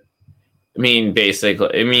accept it. I mean,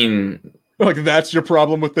 basically, like that's your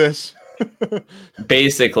problem with this?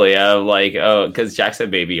 Basically, like, because Jack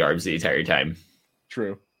said baby arms the entire time.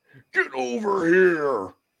 True. Get over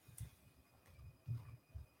here.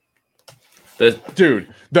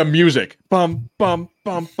 The music. Bum, bum,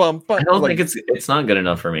 bum, bum, bum. I don't think it's not good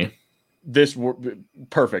enough for me.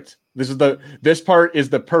 Perfect. This part is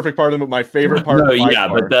the perfect part of the my favorite part. No, yeah,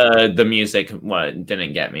 but the music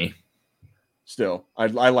didn't get me. Still, I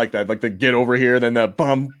like that. Like the get over here, then the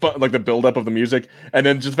bum, like the build up of the music, and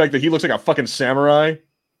then just the fact that he looks like a fucking samurai.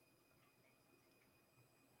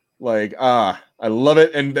 Like I love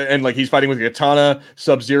it, and like he's fighting with a katana.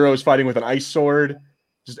 Sub-Zero is fighting with an ice sword.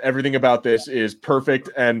 Just everything about this is perfect,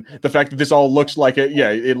 and the fact that this all looks like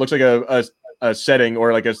it looks like a setting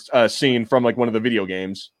or like a scene from like one of the video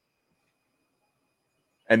games.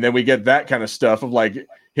 And then we get that kind of stuff of like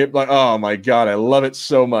hip, like, oh my god, I love it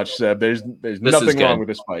so much, Seb. There's nothing wrong with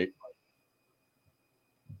this fight.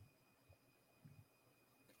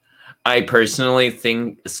 I personally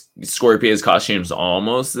think Scorpia's costume's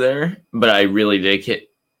almost there, but I really dig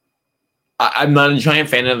it. I'm not a giant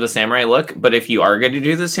fan of the samurai look, but if you are going to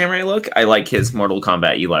do the samurai look, I like his Mortal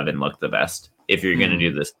Kombat 11 look the best. If you're going to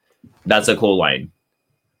do this, that's a cool line.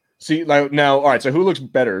 See, like now, all right. So who looks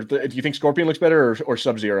better? Do you think Scorpion looks better or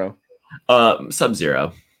Sub-Zero?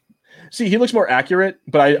 Sub-Zero. See, he looks more accurate,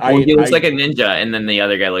 but he looks like a ninja, and then the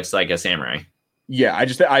other guy looks like a samurai. Yeah,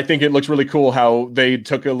 I think it looks really cool how they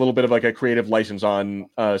took a little bit of like a creative license on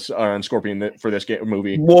Scorpion for this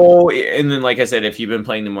movie. Well, and then like I said, if you've been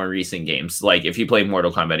playing the more recent games, like if you play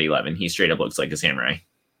Mortal Kombat 11, he straight up looks like a samurai.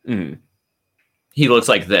 Mm. He looks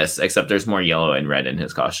like this, except there's more yellow and red in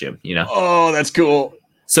his costume. You know? Oh, that's cool.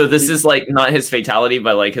 So this is like not his fatality,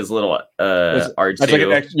 but like his little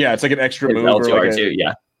R2. It's like an extra move. L2, or like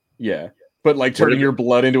R2, yeah. But like turning your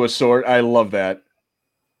blood into a sword, I love that.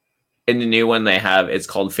 In the new one they have, it's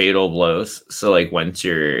called Fatal Blows. So like once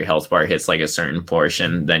your health bar hits like a certain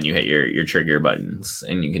portion, then you hit your trigger buttons,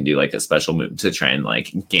 and you can do like a special move to try and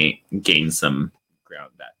like gain some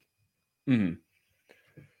ground back. Mm-hmm.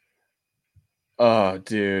 Oh,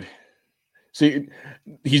 dude. See,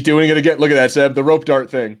 he's doing it again. Look at that, Seb. The rope dart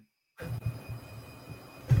thing.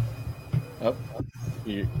 Oh,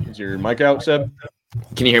 is your mic out, Seb?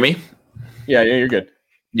 Can you hear me? Yeah, you're good.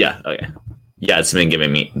 Yeah, okay. Yeah, it's been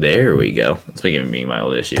giving me... There we go. It's been giving me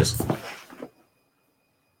mild issues.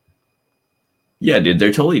 Yeah, dude,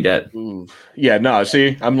 they're totally dead. Ooh. Yeah, no,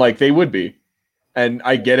 see? I'm like, they would be. And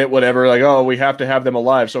I get it, whatever. Like, oh, we have to have them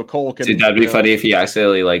alive so Cole can. Dude, that'd be funny if he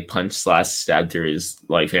accidentally like punched / stabbed through his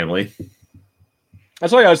like family.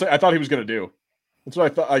 That's what I thought he was gonna do. That's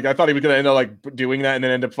what I thought. Like, I thought he was gonna end up like doing that and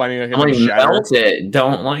then end up finding him like shatter. Melt it.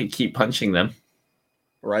 Don't like keep punching them.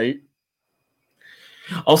 Right.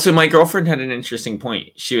 Also, my girlfriend had an interesting point.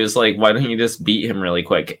 She was like, "Why don't you just beat him really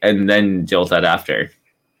quick and then deal with that after?"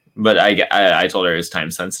 But I told her it was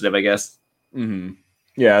time sensitive, I guess. Mm-hmm.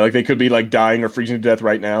 Yeah, like they could be like dying or freezing to death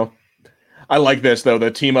right now. I like this though,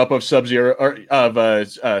 the team up of Sub-Zero or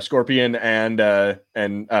of Scorpion and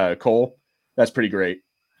Cole. That's pretty great.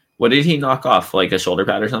 What did he knock off? Like a shoulder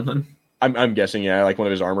pad or something? I'm guessing, yeah, like one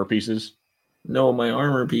of his armor pieces. No, my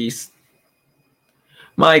armor piece.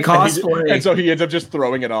 My cosplay. And so he ends up just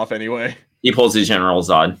throwing it off anyway. He pulls his General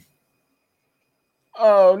Zod.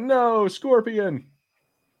 Oh no, Scorpion.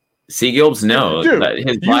 See, Gilbs knows Dude, that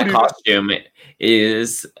his black costume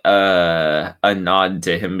is a nod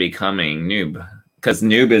to him becoming Noob. Because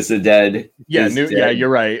Noob is the dead. Yeah, yeah, you're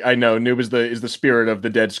right. I know Noob is the spirit of the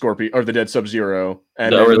dead Scorpion or the dead Sub-Zero,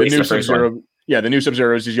 and the new Sub-Zero. Yeah, the new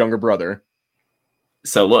Sub-Zero is his younger brother.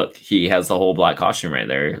 So look, he has the whole black costume right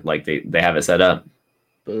there. Like they have it set up.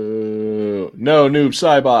 No, Noob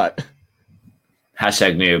Cybot.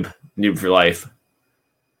 Hashtag Noob. Noob for life.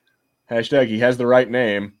 Hashtag he has the right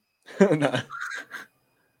name.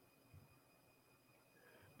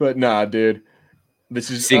 But nah, dude. This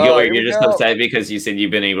is you're just upset because you said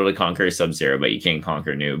you've been able to conquer Sub-Zero, but you can't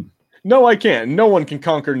conquer Noob. No, I can't. No one can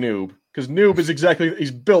conquer Noob because Noob is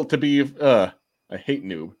he's built to be. I hate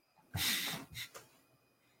Noob.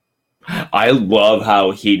 I love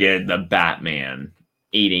how he did the Batman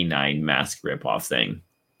 89 mask ripoff thing.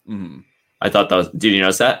 Mm-hmm. I thought that was. Did you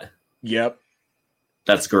notice that? Yep.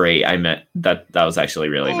 That's great. I meant that was actually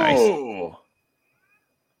really nice.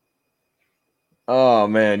 Oh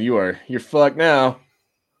man, you're fucked now.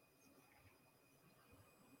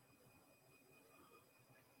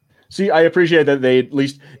 See, I appreciate that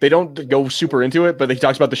they don't go super into it, but he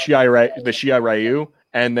talks about the Shiai Ryu,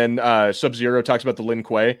 and then Sub-Zero talks about the Lin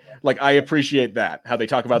Kuei. Like, I appreciate that, how they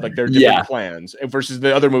talk about like their different plans, and versus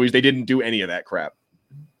the other movies, they didn't do any of that crap.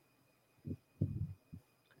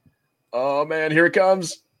 Oh man, here it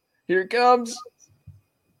comes. Here it comes.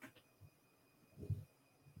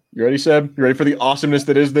 You ready, Seb? You ready for the awesomeness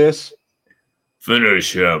that is this?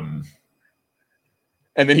 Finish him.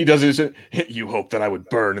 And then he does this. You hope that I would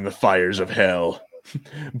burn in the fires of hell,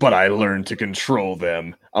 but I learned to control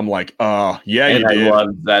them. I'm like, yeah, and you did. I love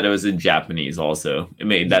that it was in Japanese also. It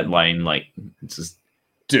made that line like, it's just...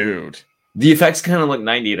 Dude. The effects kind of look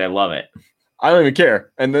 90s. I love it. I don't even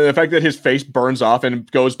care. And the fact that his face burns off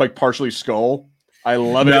and goes like partially skull, I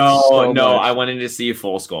love it. No, I wanted to see a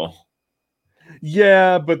full skull.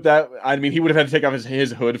 Yeah, but he would have had to take off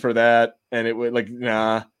his hood for that, and it would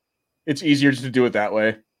nah. It's easier to do it that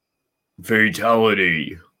way.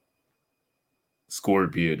 Fatality.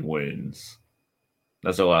 Scorpion wins.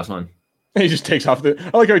 That's the last one. And he just takes off I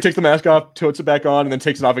like how he takes the mask off, puts it back on, and then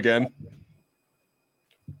takes it off again.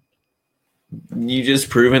 You just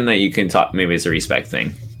proven that you can talk. Maybe it's a respect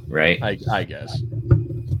thing, right? I guess.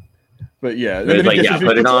 But yeah,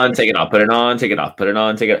 put it on, take it off, put it on, take it off, put it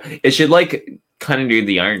on, take it off. It should kind of do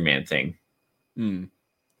the Iron Man thing.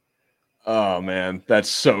 Oh man, that's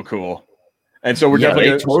so cool. And so we're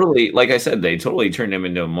definitely like I said, they totally turned him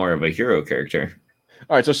into more of a hero character.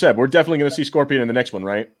 All right, so Seb, we're definitely going to see Scorpion in the next one,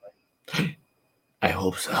 right? I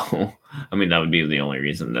hope so. I mean, that would be the only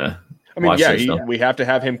reason to. We have to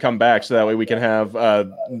have him come back so that way we can have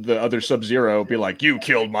the other Sub-Zero be like, "You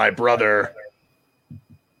killed my brother."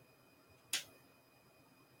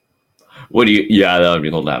 That would be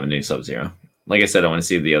cool to have a new Sub-Zero. Like I said, I want to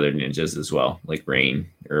see the other ninjas as well, like Rain,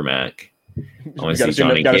 Ermac. I want to see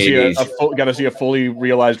Johnny Cage. Got to see a fully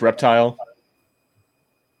realized Reptile.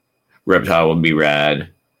 Reptile would be rad.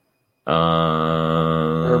 But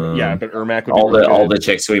Ermac would be all the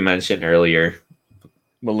chicks we mentioned earlier.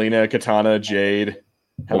 Melina, Katana, Jade.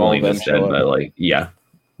 Melina's dead, but Okay,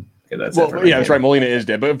 that's that's right. Melina is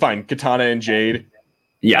dead, but fine. Katana and Jade.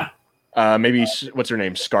 Yeah. Maybe what's her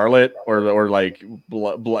name? Scarlet or like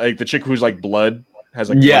the chick who's like blood has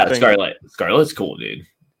Scarlet. Scarlet's cool, dude.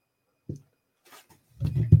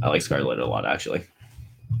 I like Scarlet a lot, actually.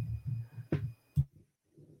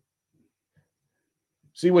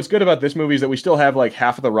 See, what's good about this movie is that we still have like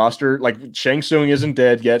half of the roster. Like Shang Tsung isn't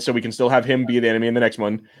dead yet, so we can still have him be the enemy in the next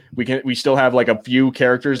one. We still have like a few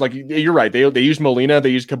characters. Like you're right, they used Molina, they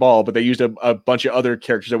used Cabal, but they used a bunch of other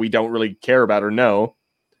characters that we don't really care about or know.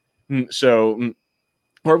 That's not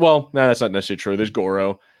necessarily true. There's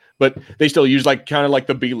Goro, but they still use kind of like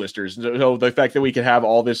the B-listers. So the fact that we can have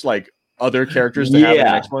all this other characters to have in the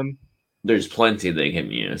next one. There's plenty they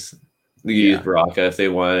can use. They can use Baraka if they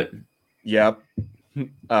want. Yep.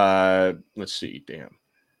 Let's see. Damn.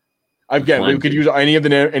 Again, we could use any of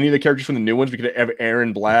the characters from the new ones. We could have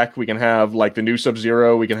Aaron Black. We can have like the new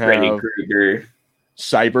Sub-Zero. We can have Freddy Krueger,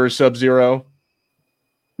 Cyber Sub-Zero,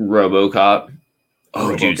 RoboCop.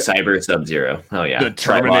 Oh, dude, Cyber Sub-Zero. Oh yeah, the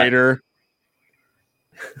Terminator.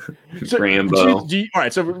 Rambo. All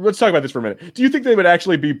right, so let's talk about this for a minute. Do you think they would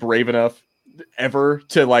actually be brave enough ever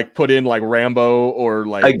to like put in like Rambo or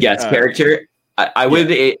like a guest character?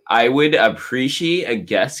 I would appreciate a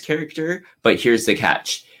guest character, but here's the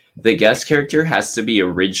catch. The guest character has to be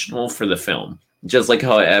original for the film, just like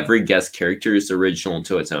how every guest character is original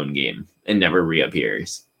to its own game and never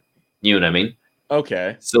reappears. You know what I mean?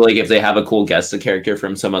 Okay. So, like, if they have a cool guest character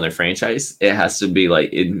from some other franchise, it has to be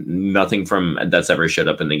like nothing from that's ever showed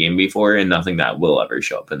up in the game before, and nothing that will ever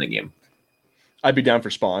show up in the game. I'd be down for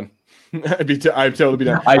Spawn. I'd totally be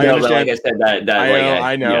down. I know, but like I said,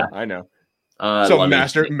 I know. So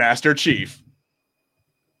Master Chief.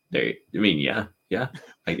 There, I mean, yeah,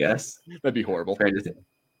 I guess that'd be horrible.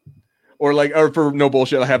 Or for no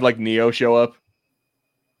bullshit, I have like Neo show up.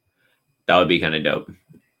 That would be kind of dope.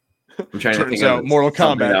 I'm trying to think out Mortal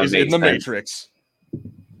Kombat is in the Matrix.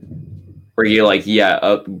 Where you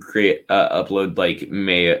upload like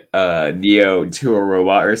Neo to a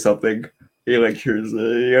robot or something. You're like, here's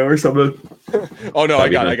Neo or something. Oh no, I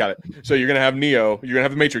got it. So you're gonna have Neo, you're gonna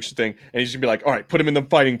have the Matrix thing, and he's gonna be like, all right, put him in the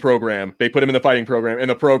fighting program. They put him in the fighting program, and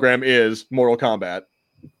the program is Mortal Kombat.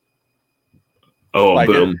 Oh, like,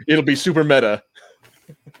 boom! It'll be super meta.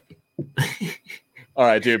 All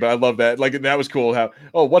right, dude, but I love that. Like, that was cool.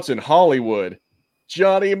 What's in Hollywood?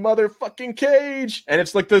 Johnny motherfucking Cage, and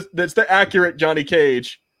it's like that's the accurate Johnny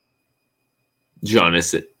Cage.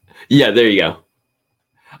 Jonathan. Yeah, there you go.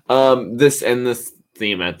 This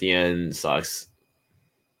theme at the end sucks.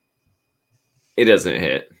 It doesn't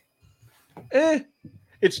hit.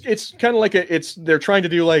 It's kind of like they're trying to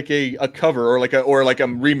do like a cover or like a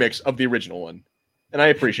remix of the original one, and I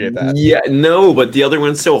appreciate that. Yeah, no, but the other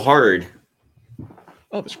one's so hard.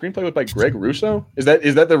 Oh, the screenplay was by Greg Russo? Is that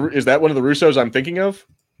one of the Russos I'm thinking of?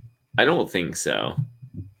 I don't think so.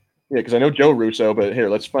 Yeah, because I know Joe Russo, but here,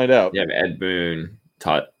 let's find out. Yeah, Ed Boon,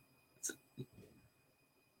 Todd.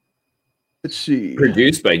 Let's see.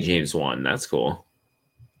 Produced by James Wan. That's cool.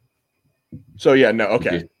 So yeah, no,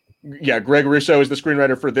 okay. Yeah, Greg Russo is the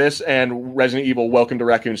screenwriter for this and Resident Evil Welcome to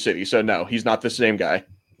Raccoon City. So no, he's not the same guy.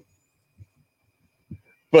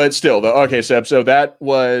 But still, though, okay, Seb. So that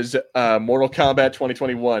was Mortal Kombat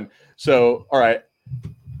 2021. So, all right,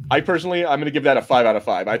 I'm going to give that a 5 out of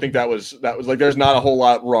 5. I think that was like there's not a whole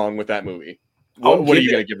lot wrong with that movie. What are you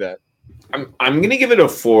going to give that? I'm going to give it a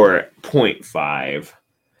 4.5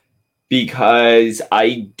 because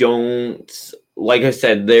I don't, like I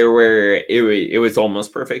said, it was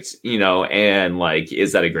almost perfect, and like,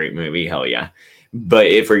 is that a great movie? Hell yeah. But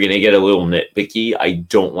if we're going to get a little nitpicky, I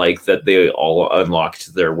don't like that they all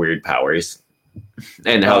unlocked their weird powers.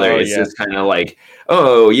 And how it's just kind of like,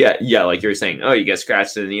 oh, yeah, like you're saying, oh, you get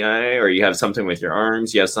scratched in the eye or you have something with your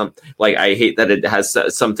arms. You have some, like, I hate that it has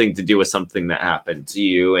something to do with something that happened to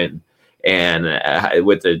you. And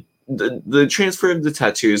with the transfer of the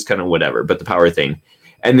tattoos, kind of whatever, but the power thing.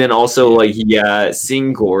 And then also, like,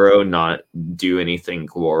 seeing Goro not do anything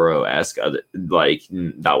Goro-esque, like,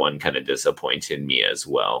 that one kind of disappointed me as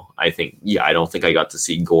well. I don't think I got to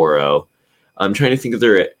see Goro. I'm trying to think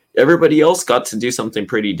if everybody else got to do something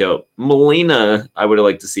pretty dope. Melina, I would have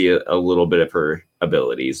liked to see a little bit of her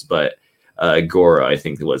abilities, but Goro, I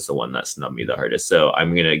think, was the one that snubbed me the hardest. So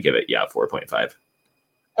I'm going to give it, 4.5.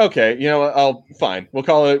 Okay, you know what? Fine. We'll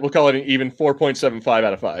call it an even 4.75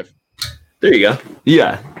 out of 5. There you go.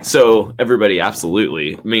 Yeah. So everybody,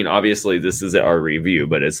 absolutely. I mean, obviously, this is our review,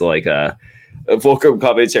 but it's like a Fulcrum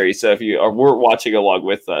commentary. So if we're watching along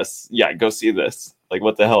with us, go see this. Like,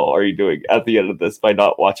 what the hell are you doing at the end of this by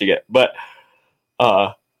not watching it? But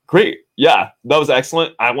great. Yeah, that was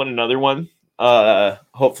excellent. I want another one.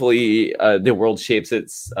 Hopefully, the world shapes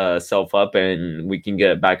itself up, and we can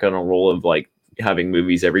get back on a roll of like having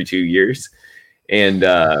movies every 2 years. And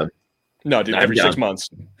no, dude, every 6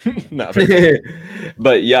 months. No,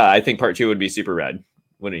 but yeah, I think part 2 would be super rad.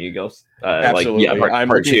 Wouldn't you, Ghost? Absolutely. I'm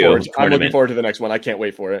looking forward to the next one. I can't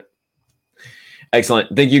wait for it.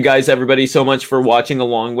 Excellent. Thank you guys, everybody, so much for watching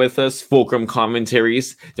along with us. Fulcrum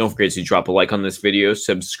commentaries. Don't forget to drop a like on this video.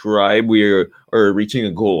 Subscribe. We are reaching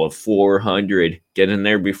a goal of 400. Get in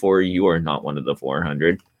there before you are not one of the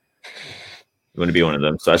 400. You want to be one of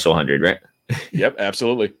them. Special 100, right? Yep,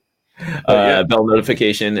 absolutely. Bell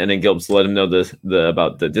notification, and then Gilbs let him know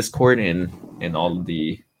about the Discord and all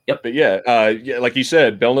the Yep. But yeah, like you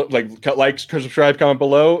said, like, subscribe, comment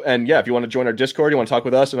below, and yeah, if you want to join our Discord, you want to talk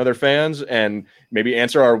with us and other fans, and maybe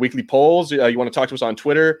answer our weekly polls, you want to talk to us on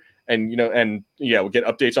Twitter, and we'll get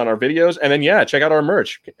updates on our videos, and then check out our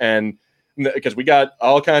merch, and because we got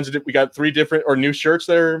all kinds of we got 3 different or new shirts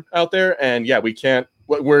that are out there, and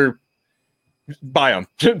we're buy them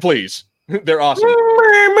please. They're awesome.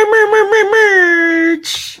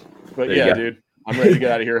 But yeah, dude, I'm ready to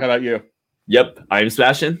get out of here. How about you? Yep, I'm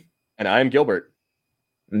Sebastian. And I'm Gilbert.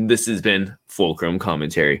 This has been Fulcrum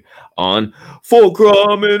Commentary on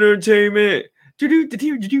Fulcrum Entertainment.